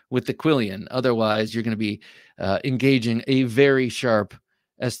in with the quillion. Otherwise, you're going to be engaging a very sharp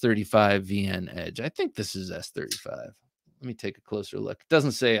S35 VN edge. I think this is S35. Let me take a closer look. It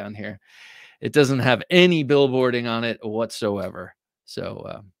doesn't say on here. It doesn't have any billboarding on it whatsoever.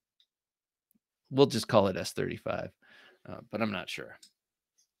 So we'll just call it S35, but I'm not sure.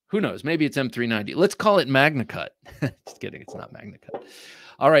 Who knows? Maybe it's M390. Let's call it Magna Cut. Just kidding. It's not Magna Cut.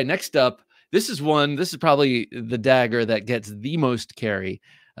 All right. Next up, this is probably the dagger that gets the most carry,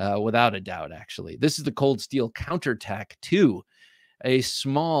 without a doubt, actually. This is the Cold Steel Counterattack 2, a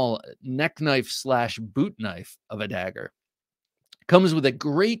small neck knife / boot knife of a dagger. Comes with a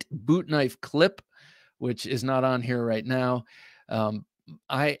great boot knife clip, which is not on here right now.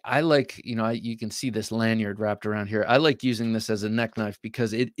 I like, you can see this lanyard wrapped around here. I like using this as a neck knife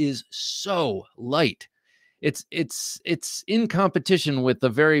because it is so light. It's in competition with the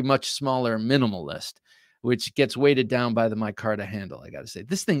very much smaller Minimalist, which gets weighted down by the micarta handle. I got to say,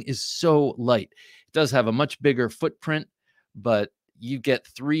 this thing is so light. It does have a much bigger footprint, but you get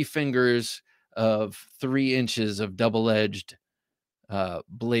 3 fingers of 3 inches of double-edged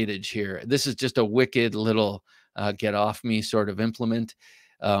bladage here. This is just a wicked little get off me sort of implement.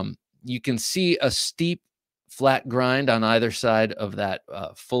 You can see a steep flat grind on either side of that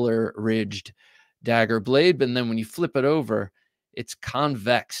fuller ridged dagger blade, but then when you flip it over, it's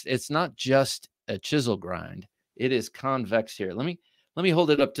convex. It's not just a chisel grind, it is convex here. Let me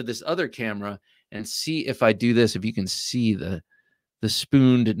hold it up to this other camera and see if I do this, if you can see the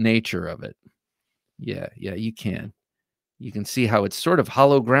spooned nature of it. Yeah, you can see how it's sort of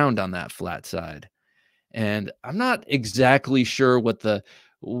hollow ground on that flat side. And I'm not exactly sure what the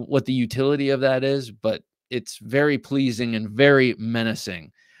utility of that is, but it's very pleasing and very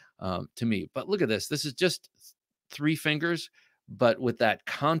menacing to me. But look at this. This is just 3 fingers, but with that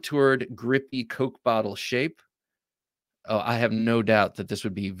contoured, grippy Coke bottle shape. Oh, I have no doubt that this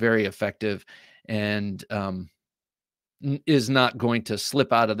would be very effective and is not going to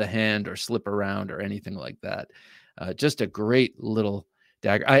slip out of the hand or slip around or anything like that. Just a great little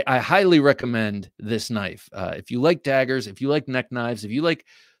dagger. I highly recommend this knife. If you like daggers, if you like neck knives, if you like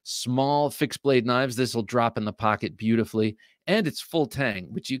small fixed blade knives, this will drop in the pocket beautifully. And it's full tang,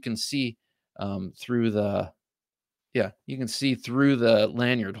 which you can see through the, you can see through the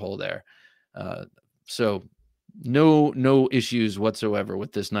lanyard hole there. So no issues whatsoever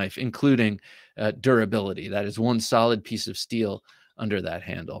with this knife, including durability. That is one solid piece of steel under that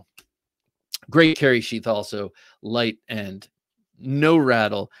handle. Great carry sheath, also light and no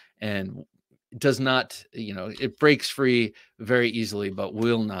rattle, and does not, it breaks free very easily, but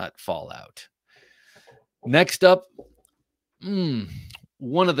will not fall out. Next up,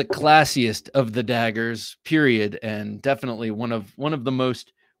 one of the classiest of the daggers, period, and definitely one of the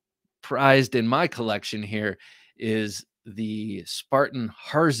most prized in my collection here is the Spartan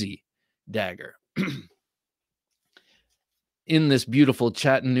Marine Dagger. In this beautiful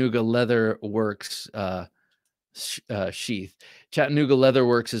Chattanooga Leather Works sheath. Chattanooga Leather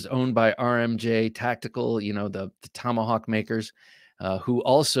Works is owned by RMJ Tactical, the tomahawk makers, who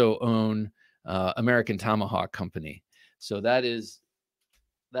also own American Tomahawk Company. So that is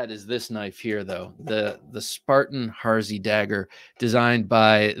this knife here, though, the Spartan Marine Dagger, designed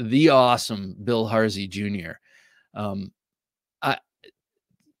by the awesome Bill Harsey Jr.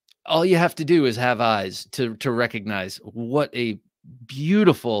 All you have to do is have eyes to recognize what a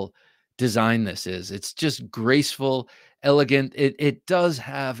beautiful design this is. It's just graceful, elegant. It does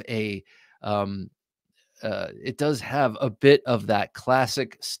have a bit of that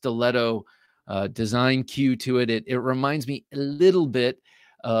classic stiletto design cue to it. It reminds me a little bit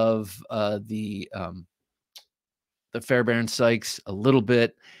of the Fairbairn Sykes, a little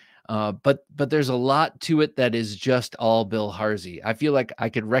bit. But there's a lot to it that is just all Bill Harsey. I feel like I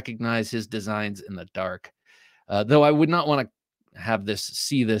could recognize his designs in the dark, though I would not want to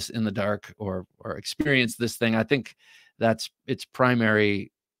see this in the dark or experience this thing. I think that's its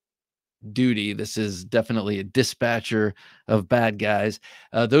primary duty. This is definitely a dispatcher of bad guys.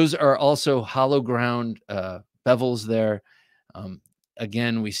 Those are also hollow ground bevels there.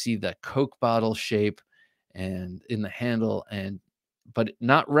 Again, we see the Coke bottle shape and in the handle, but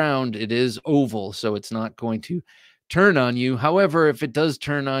not round. It is oval, so it's not going to turn on you. However, if it does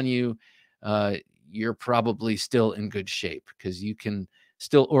turn on you, you're probably still in good shape, because you can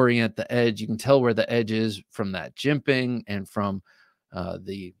still orient the edge. You can tell where the edge is from that jimping and from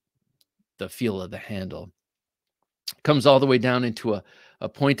the feel of the handle. Comes all the way down into a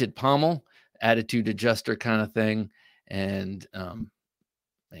pointed pommel, attitude adjuster kind of thing. And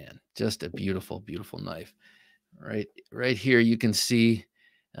man, just a beautiful, beautiful knife. Right here, you can see,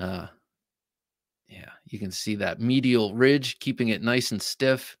 you can see that medial ridge, keeping it nice and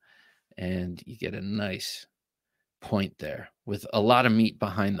stiff, and you get a nice point there with a lot of meat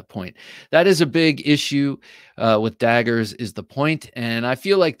behind the point. That is a big issue with daggers, is the point, and I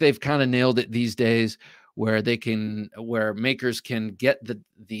feel like they've kind of nailed it these days, where makers can get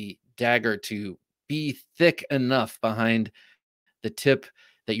the dagger to be thick enough behind the tip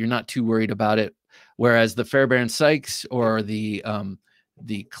that you're not too worried about it. Whereas the Fairbairn Sykes or the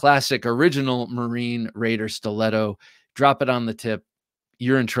classic original Marine Raider stiletto, drop it on the tip,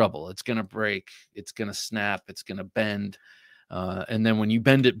 you're in trouble. It's going to break. It's going to snap. It's going to bend. And then when you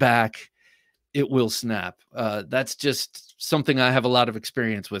bend it back, it will snap. That's just something I have a lot of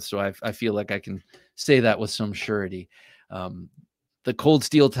experience with. So I feel like I can say that with some surety. The Cold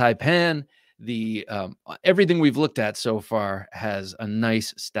Steel Tai Pan, everything we've looked at so far has a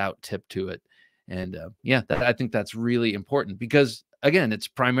nice stout tip to it. And I think that's really important, because again, it's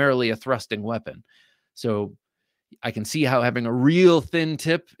primarily a thrusting weapon. So I can see how having a real thin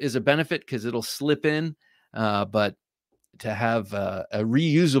tip is a benefit, because it'll slip in. But to have a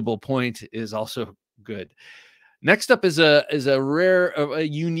reusable point is also good. Next up is a rare, a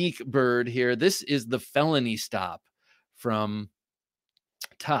unique bird here. This is the Felony Stop from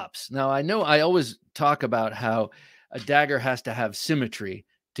Tops. Now, I know I always talk about how a dagger has to have symmetry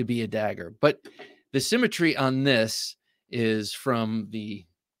to be a dagger, but the symmetry on this is from the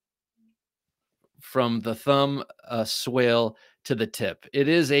thumb swale to the tip. It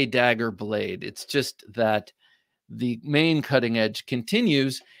is a dagger blade. It's just that the main cutting edge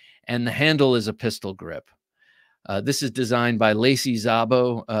continues and the handle is a pistol grip. This is designed by Lacey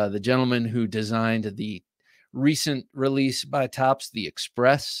Szabo, the gentleman who designed the recent release by Tops, the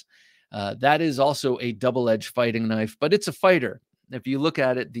Express. That is also a double-edged fighting knife, but it's a fighter. If you look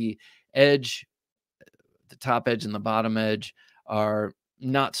at it, the edge, the top edge and the bottom edge are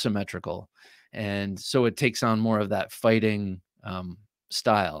not symmetrical. And so it takes on more of that fighting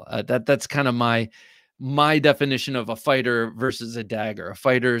style. That's kind of my definition of a fighter versus a dagger. A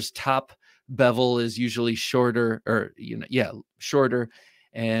fighter's top bevel is usually shorter, shorter,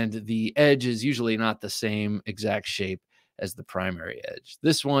 and the edge is usually not the same exact shape as the primary edge.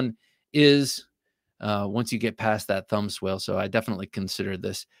 This one is once you get past that thumb swale, so I definitely consider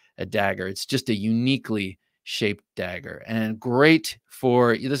this a dagger. It's just a uniquely shaped dagger, and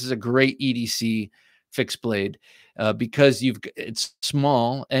this is a great EDC fixed blade because it's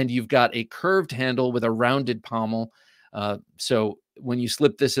small and you've got a curved handle with a rounded pommel. So when you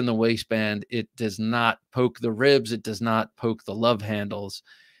slip this in the waistband, it does not poke the ribs. It does not poke the love handles.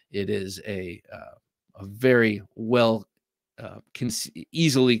 It is a very well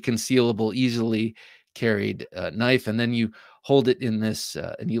easily concealable, easily carried knife. And then you hold it in this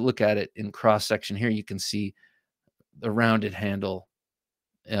and you look at it in cross section here, you can see the rounded handle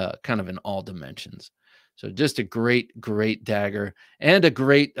kind of in all dimensions. So just a great dagger, and a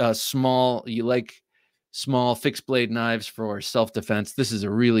great small, you like small fixed blade knives for self-defense. This is a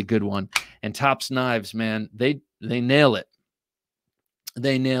really good one. And Tops Knives, man, they nail it.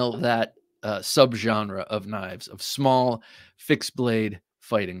 They nail that subgenre of knives, of small fixed blade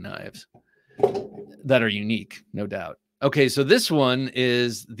fighting knives that are unique, no doubt. Okay, so this one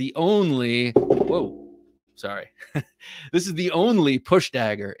is the only, whoa, sorry. This is the only push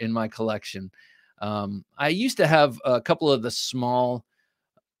dagger in my collection. I used to have a couple of the small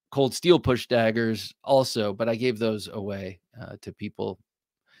Cold Steel push daggers also, but I gave those away to people,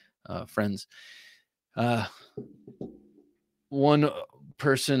 friends. One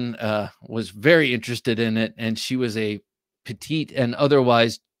person was very interested in it, and she was a petite and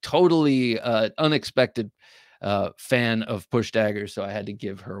otherwise totally unexpected fan of push daggers, so I had to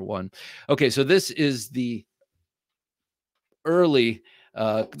give her one. Okay, so this is the early,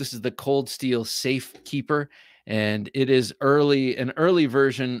 this is the Cold Steel Safe Keeper, and it is an early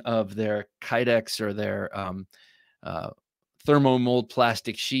version of their Kydex, or their thermomold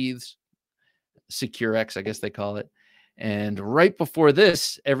plastic sheaths, Secure-X, I guess they call it. And right before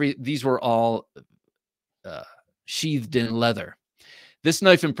this, these were all sheathed in leather. This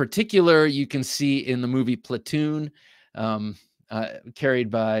knife in particular, you can see in the movie Platoon,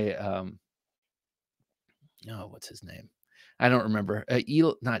 carried by, oh, what's his name? I don't remember.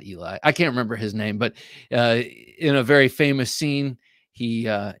 Not Eli. I can't remember his name, but in a very famous scene,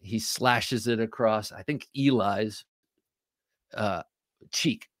 he slashes it across, I think, Eli's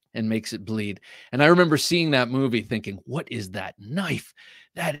cheek and makes it bleed. And I remember seeing that movie thinking, what is that knife?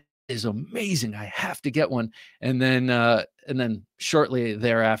 That is amazing. I have to get one. And then shortly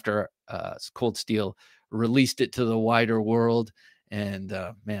thereafter, Cold Steel released it to the wider world. And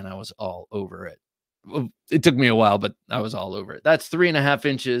man, I was all over it. It took me a while, but I was all over it. That's 3.5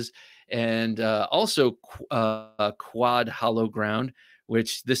 inches, and also quad hollow ground,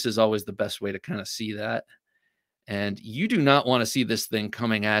 which this is always the best way to kind of see that. And you do not want to see this thing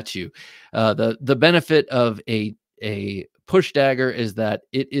coming at you. The benefit of a push dagger is that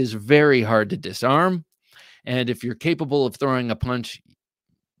it is very hard to disarm. And if you're capable of throwing a punch,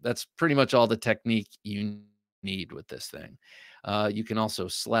 that's pretty much all the technique you need with this thing. You can also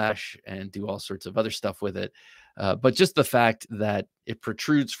slash and do all sorts of other stuff with it. But just the fact that it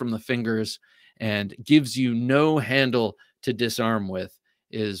protrudes from the fingers and gives you no handle to disarm with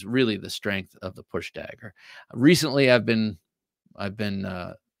is really the strength of the push dagger. Recently, I've been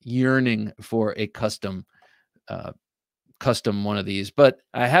yearning for a custom one of these, but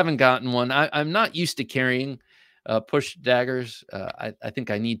I haven't gotten one. I'm not used to carrying push daggers. I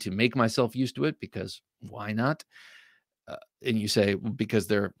think I need to make myself used to it, because why not? And you say, because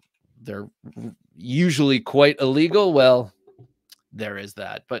they're usually quite illegal. Well, there is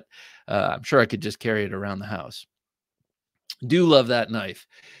that, but I'm sure I could just carry it around the house. Do love that knife,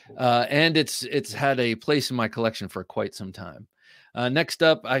 and it's had a place in my collection for quite some time. Next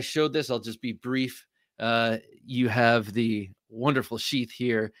up, I showed this. I'll just be brief. You have the wonderful sheath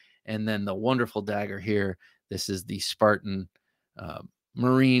here, and then the wonderful dagger here. This is the Spartan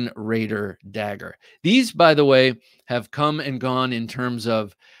Marine Raider Dagger. These, by the way, have come and gone in terms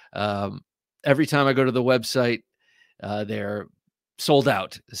of every time I go to the website, they're sold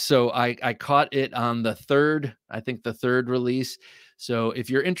out. So I caught it on the third release. So if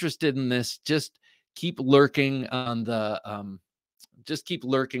you're interested in this, just keep lurking on the just keep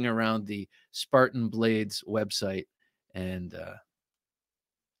lurking around the Spartan Blades website, and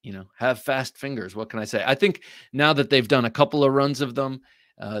have fast fingers. What can I say? I think now that they've done a couple of runs of them,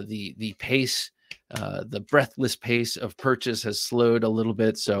 the pace, the breathless pace of purchase has slowed a little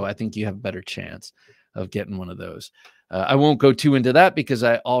bit. So I think you have a better chance of getting one of those. I won't go too into that because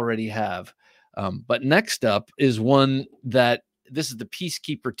I already have. But next up is one that, this is the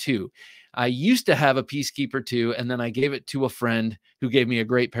Peacekeeper 2. I used to have a Peacekeeper 2, and then I gave it to a friend who gave me a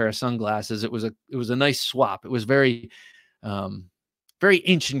great pair of sunglasses. It was a nice swap. It was very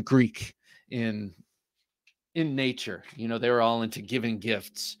ancient Greek in nature. They were all into giving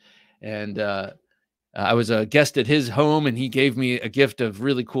gifts, and I was a guest at his home, and he gave me a gift of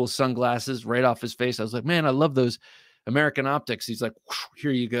really cool sunglasses right off his face. I was like, man, I love those American Optics. He's like,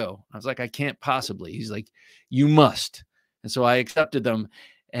 here you go. I was like, I can't possibly. He's like, you must. And so I accepted them,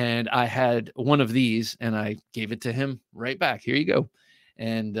 and I had one of these, and I gave it to him right back. Here you go.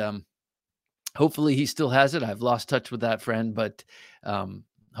 And hopefully he still has it. I've lost touch with that friend, but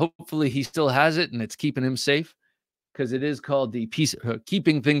Hopefully he still has it and it's keeping him safe, because it is called the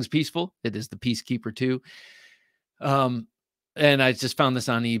keeping things peaceful. It is the Peacekeeper 2. And I just found this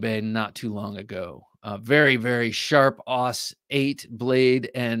on eBay not too long ago. Very, very sharp Aus 8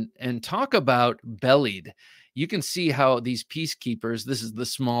 blade, and talk about bellied. You can see how these Peacekeepers, this is the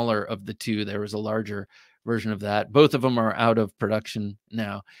smaller of the two. There was a larger version of that. Both of them are out of production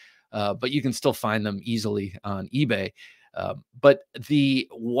now, but you can still find them easily on eBay. But the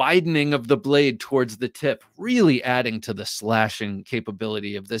widening of the blade towards the tip really adding to the slashing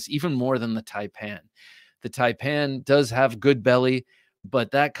capability of this, even more than the Tai Pan. The Tai Pan does have good belly,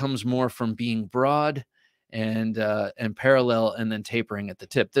 but that comes more from being broad and parallel and then tapering at the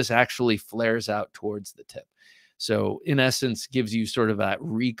tip. This actually flares out towards the tip. So in essence, gives you sort of that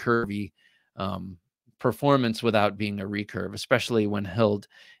recurvy performance without being a recurve, especially when held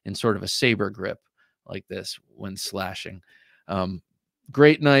in sort of a saber grip like this when slashing.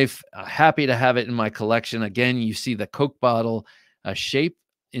 Great knife. Happy to have it in my collection. Again, you see the Coke bottle shape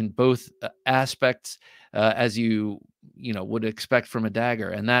in both aspects, as you would expect from a dagger,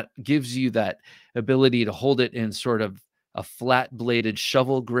 and that gives you that ability to hold it in sort of a flat bladed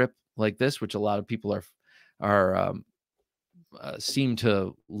shovel grip like this, which a lot of people seem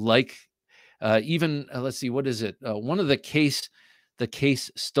to like. Even let's see, what is it? One of the case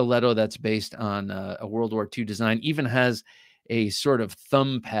stiletto that's based on a World War II design even has a sort of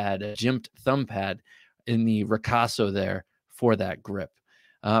thumb pad, a jimped thumb pad in the ricasso there for that grip.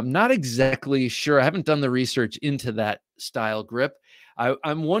 I'm not exactly sure. I haven't done the research into that style grip.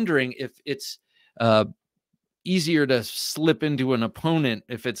 I'm wondering if it's easier to slip into an opponent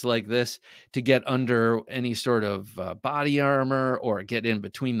if it's like this, to get under any sort of body armor or get in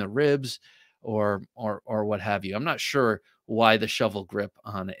between the ribs or what have you. I'm not sure why the shovel grip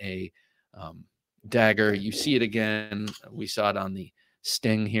on a dagger. You see it again. We saw it on the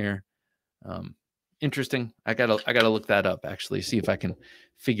Sting here. Interesting. I gotta look that up, actually, see if I can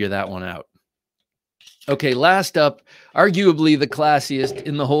figure that one out. Okay, last up, arguably the classiest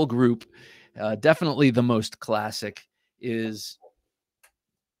in the whole group, definitely the most classic, is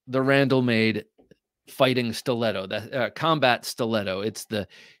the Randall-made fighting stiletto, the combat stiletto. It's the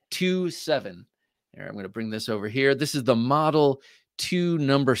 2-7. Here, I'm going to bring this over here. This is the Model 2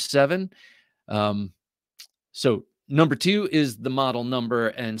 number 7. So number 2 is the model number,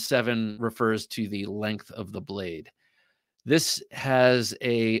 and 7 refers to the length of the blade. This has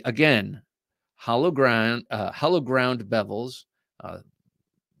again, hollow ground bevels,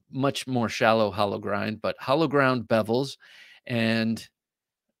 much more shallow hollow grind, but hollow ground bevels and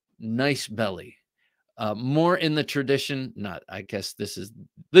nice belly. More in the tradition, I guess this is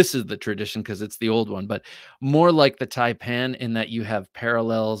the tradition because it's the old one, but more like the Tai Pan in that you have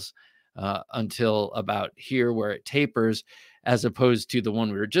parallels until about here where it tapers, as opposed to the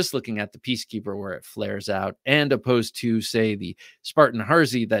one we were just looking at, the Peacekeeper, where it flares out, and opposed to, say, the Spartan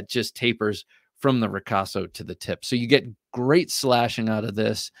Harzi that just tapers from the ricasso to the tip. So you get great slashing out of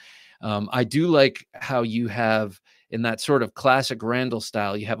this. I do like how you have, in that sort of classic Randall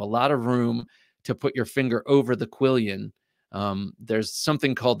style, you have a lot of room to put your finger over the quillion. There's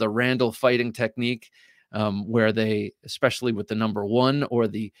something called the Randall fighting technique, where they, especially with the number 1 or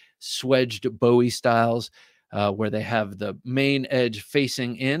the swedged Bowie styles, where they have the main edge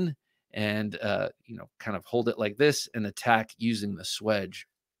facing in and, kind of hold it like this and attack using the swedge.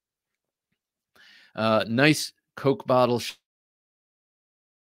 Nice Coke bottle.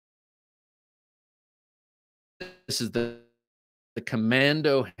 This is the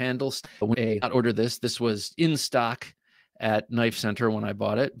Commando handle. When I ordered this was in stock at Knife Center when I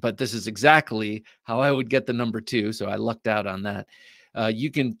bought it, but this is exactly how I would get the number 2. So I lucked out on that.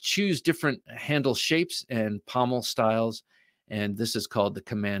 You can choose different handle shapes and pommel styles, and this is called the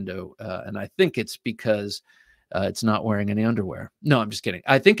Commando. And I think it's because it's not wearing any underwear. No, I'm just kidding.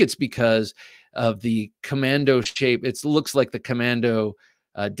 I think it's because of the Commando shape. It looks like the Commando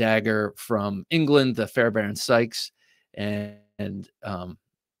dagger from England, the Fairbairn Sykes, and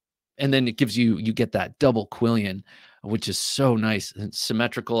then it gives you get that double quillion, which is so nice and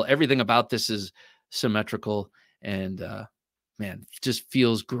symmetrical. Everything about this is symmetrical, and man, just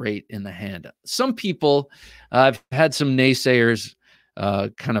feels great in the hand. Some people, I've had some naysayers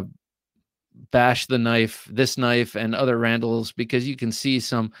kind of bash this knife and other Randalls, because you can see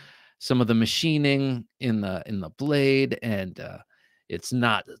some of the machining in the blade, and it's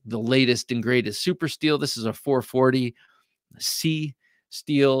not the latest and greatest super steel. This is a 440 C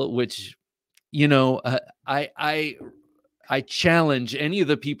steel, which, I challenge any of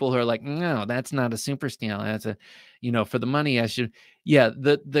the people who are like, no, that's not a super steel. That's a, for the money I should. Yeah,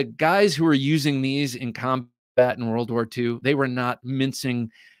 the guys who are using these in combat combat in World War II, they were not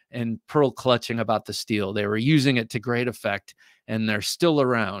mincing and pearl clutching about the steel. They were using it to great effect, and they're still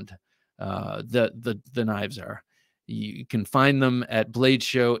around. The knives are. You can find them at Blade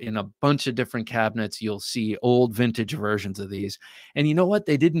Show in a bunch of different cabinets. You'll see old vintage versions of these. And you know what?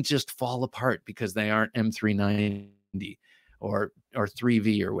 They didn't just fall apart because they aren't M390 or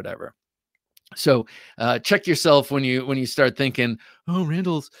 3V or whatever. So check yourself when you start thinking, oh,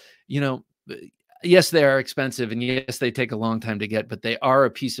 Randall's, yes, they are expensive, and yes, they take a long time to get, but they are a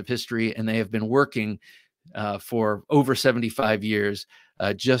piece of history, and they have been working for over 75 years,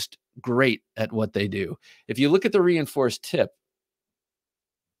 just great at what they do. If you look at the reinforced tip,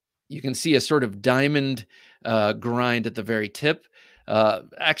 you can see a sort of diamond grind at the very tip.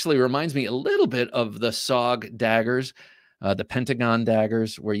 Actually reminds me a little bit of the SOG daggers, the Pentagon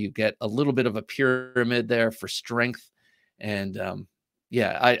daggers, where you get a little bit of a pyramid there for strength. And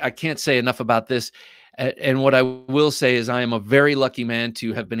yeah, I can't say enough about this. And what I will say is I am a very lucky man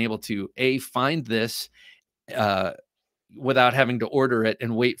to have been able to, A, find this without having to order it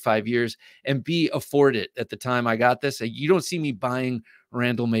and wait 5 years, and B, afford it at the time I got this. You don't see me buying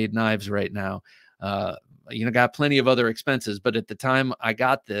Randall-made knives right now. Got plenty of other expenses, but at the time I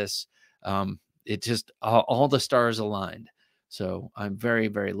got this, it just, all the stars aligned. So I'm very,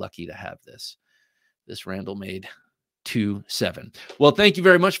 very lucky to have this Randall-made 2.7. Well, thank you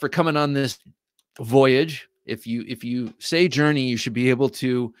very much for coming on this voyage. If you say journey, you should be able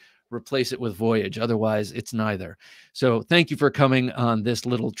to replace it with voyage. Otherwise, it's neither. So thank you for coming on this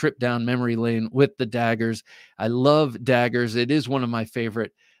little trip down memory lane with the daggers. I love daggers. It is one of my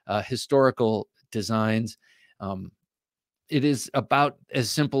favorite historical designs. It is about as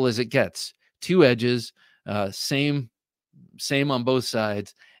simple as it gets. 2 edges, same on both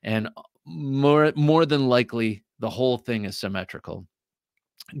sides, and more than likely the whole thing is symmetrical.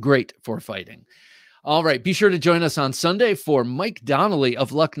 Great for fighting. All right, be sure to join us on Sunday for Mike Donnelly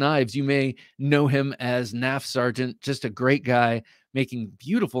of Luck Knives. You may know him as NAF Sergeant, just a great guy making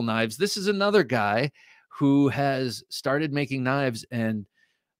beautiful knives. This is another guy who has started making knives, and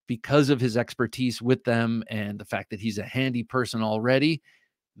because of his expertise with them and the fact that he's a handy person already,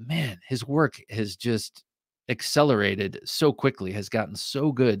 man, his work has just accelerated so quickly, has gotten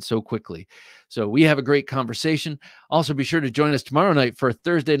so good so quickly. So we have a great conversation. Also, be sure to join us tomorrow night for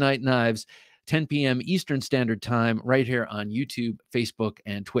Thursday Night Knives, 10 p.m. Eastern Standard Time, right here on YouTube, Facebook,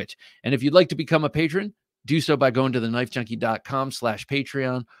 and Twitch. And if you'd like to become a patron, do so by going to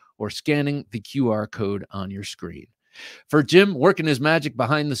theknifejunkie.com/Patreon or scanning the QR code on your screen. For Jim working his magic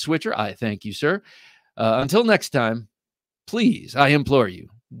behind the switcher, I thank you, sir. Until next time, please, I implore you,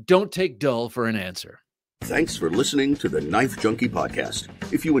 don't take dull for an answer. Thanks for listening to the Knife Junkie podcast.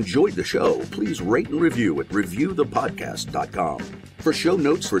 If you enjoyed the show, please rate and review at reviewthepodcast.com. For show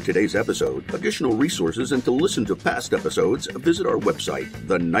notes for today's episode, additional resources, and to listen to past episodes, visit our website,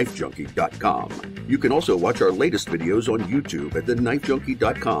 TheKnifeJunkie.com. You can also watch our latest videos on YouTube at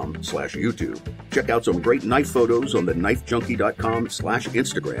TheKnifeJunkie.com/YouTube. Check out some great knife photos on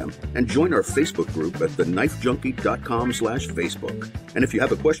TheKnifeJunkie.com/Instagram, and join our Facebook group at TheKnifeJunkie.com/Facebook. And if you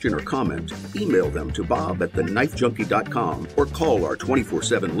have a question or comment, email them to bob@TheKnifeJunkie.com or call our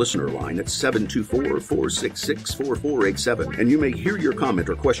 24/7 listener line at 724-466-4487, and you may hear your comment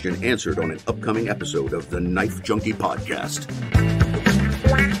or question answered on an upcoming episode of the Knife Junkie podcast.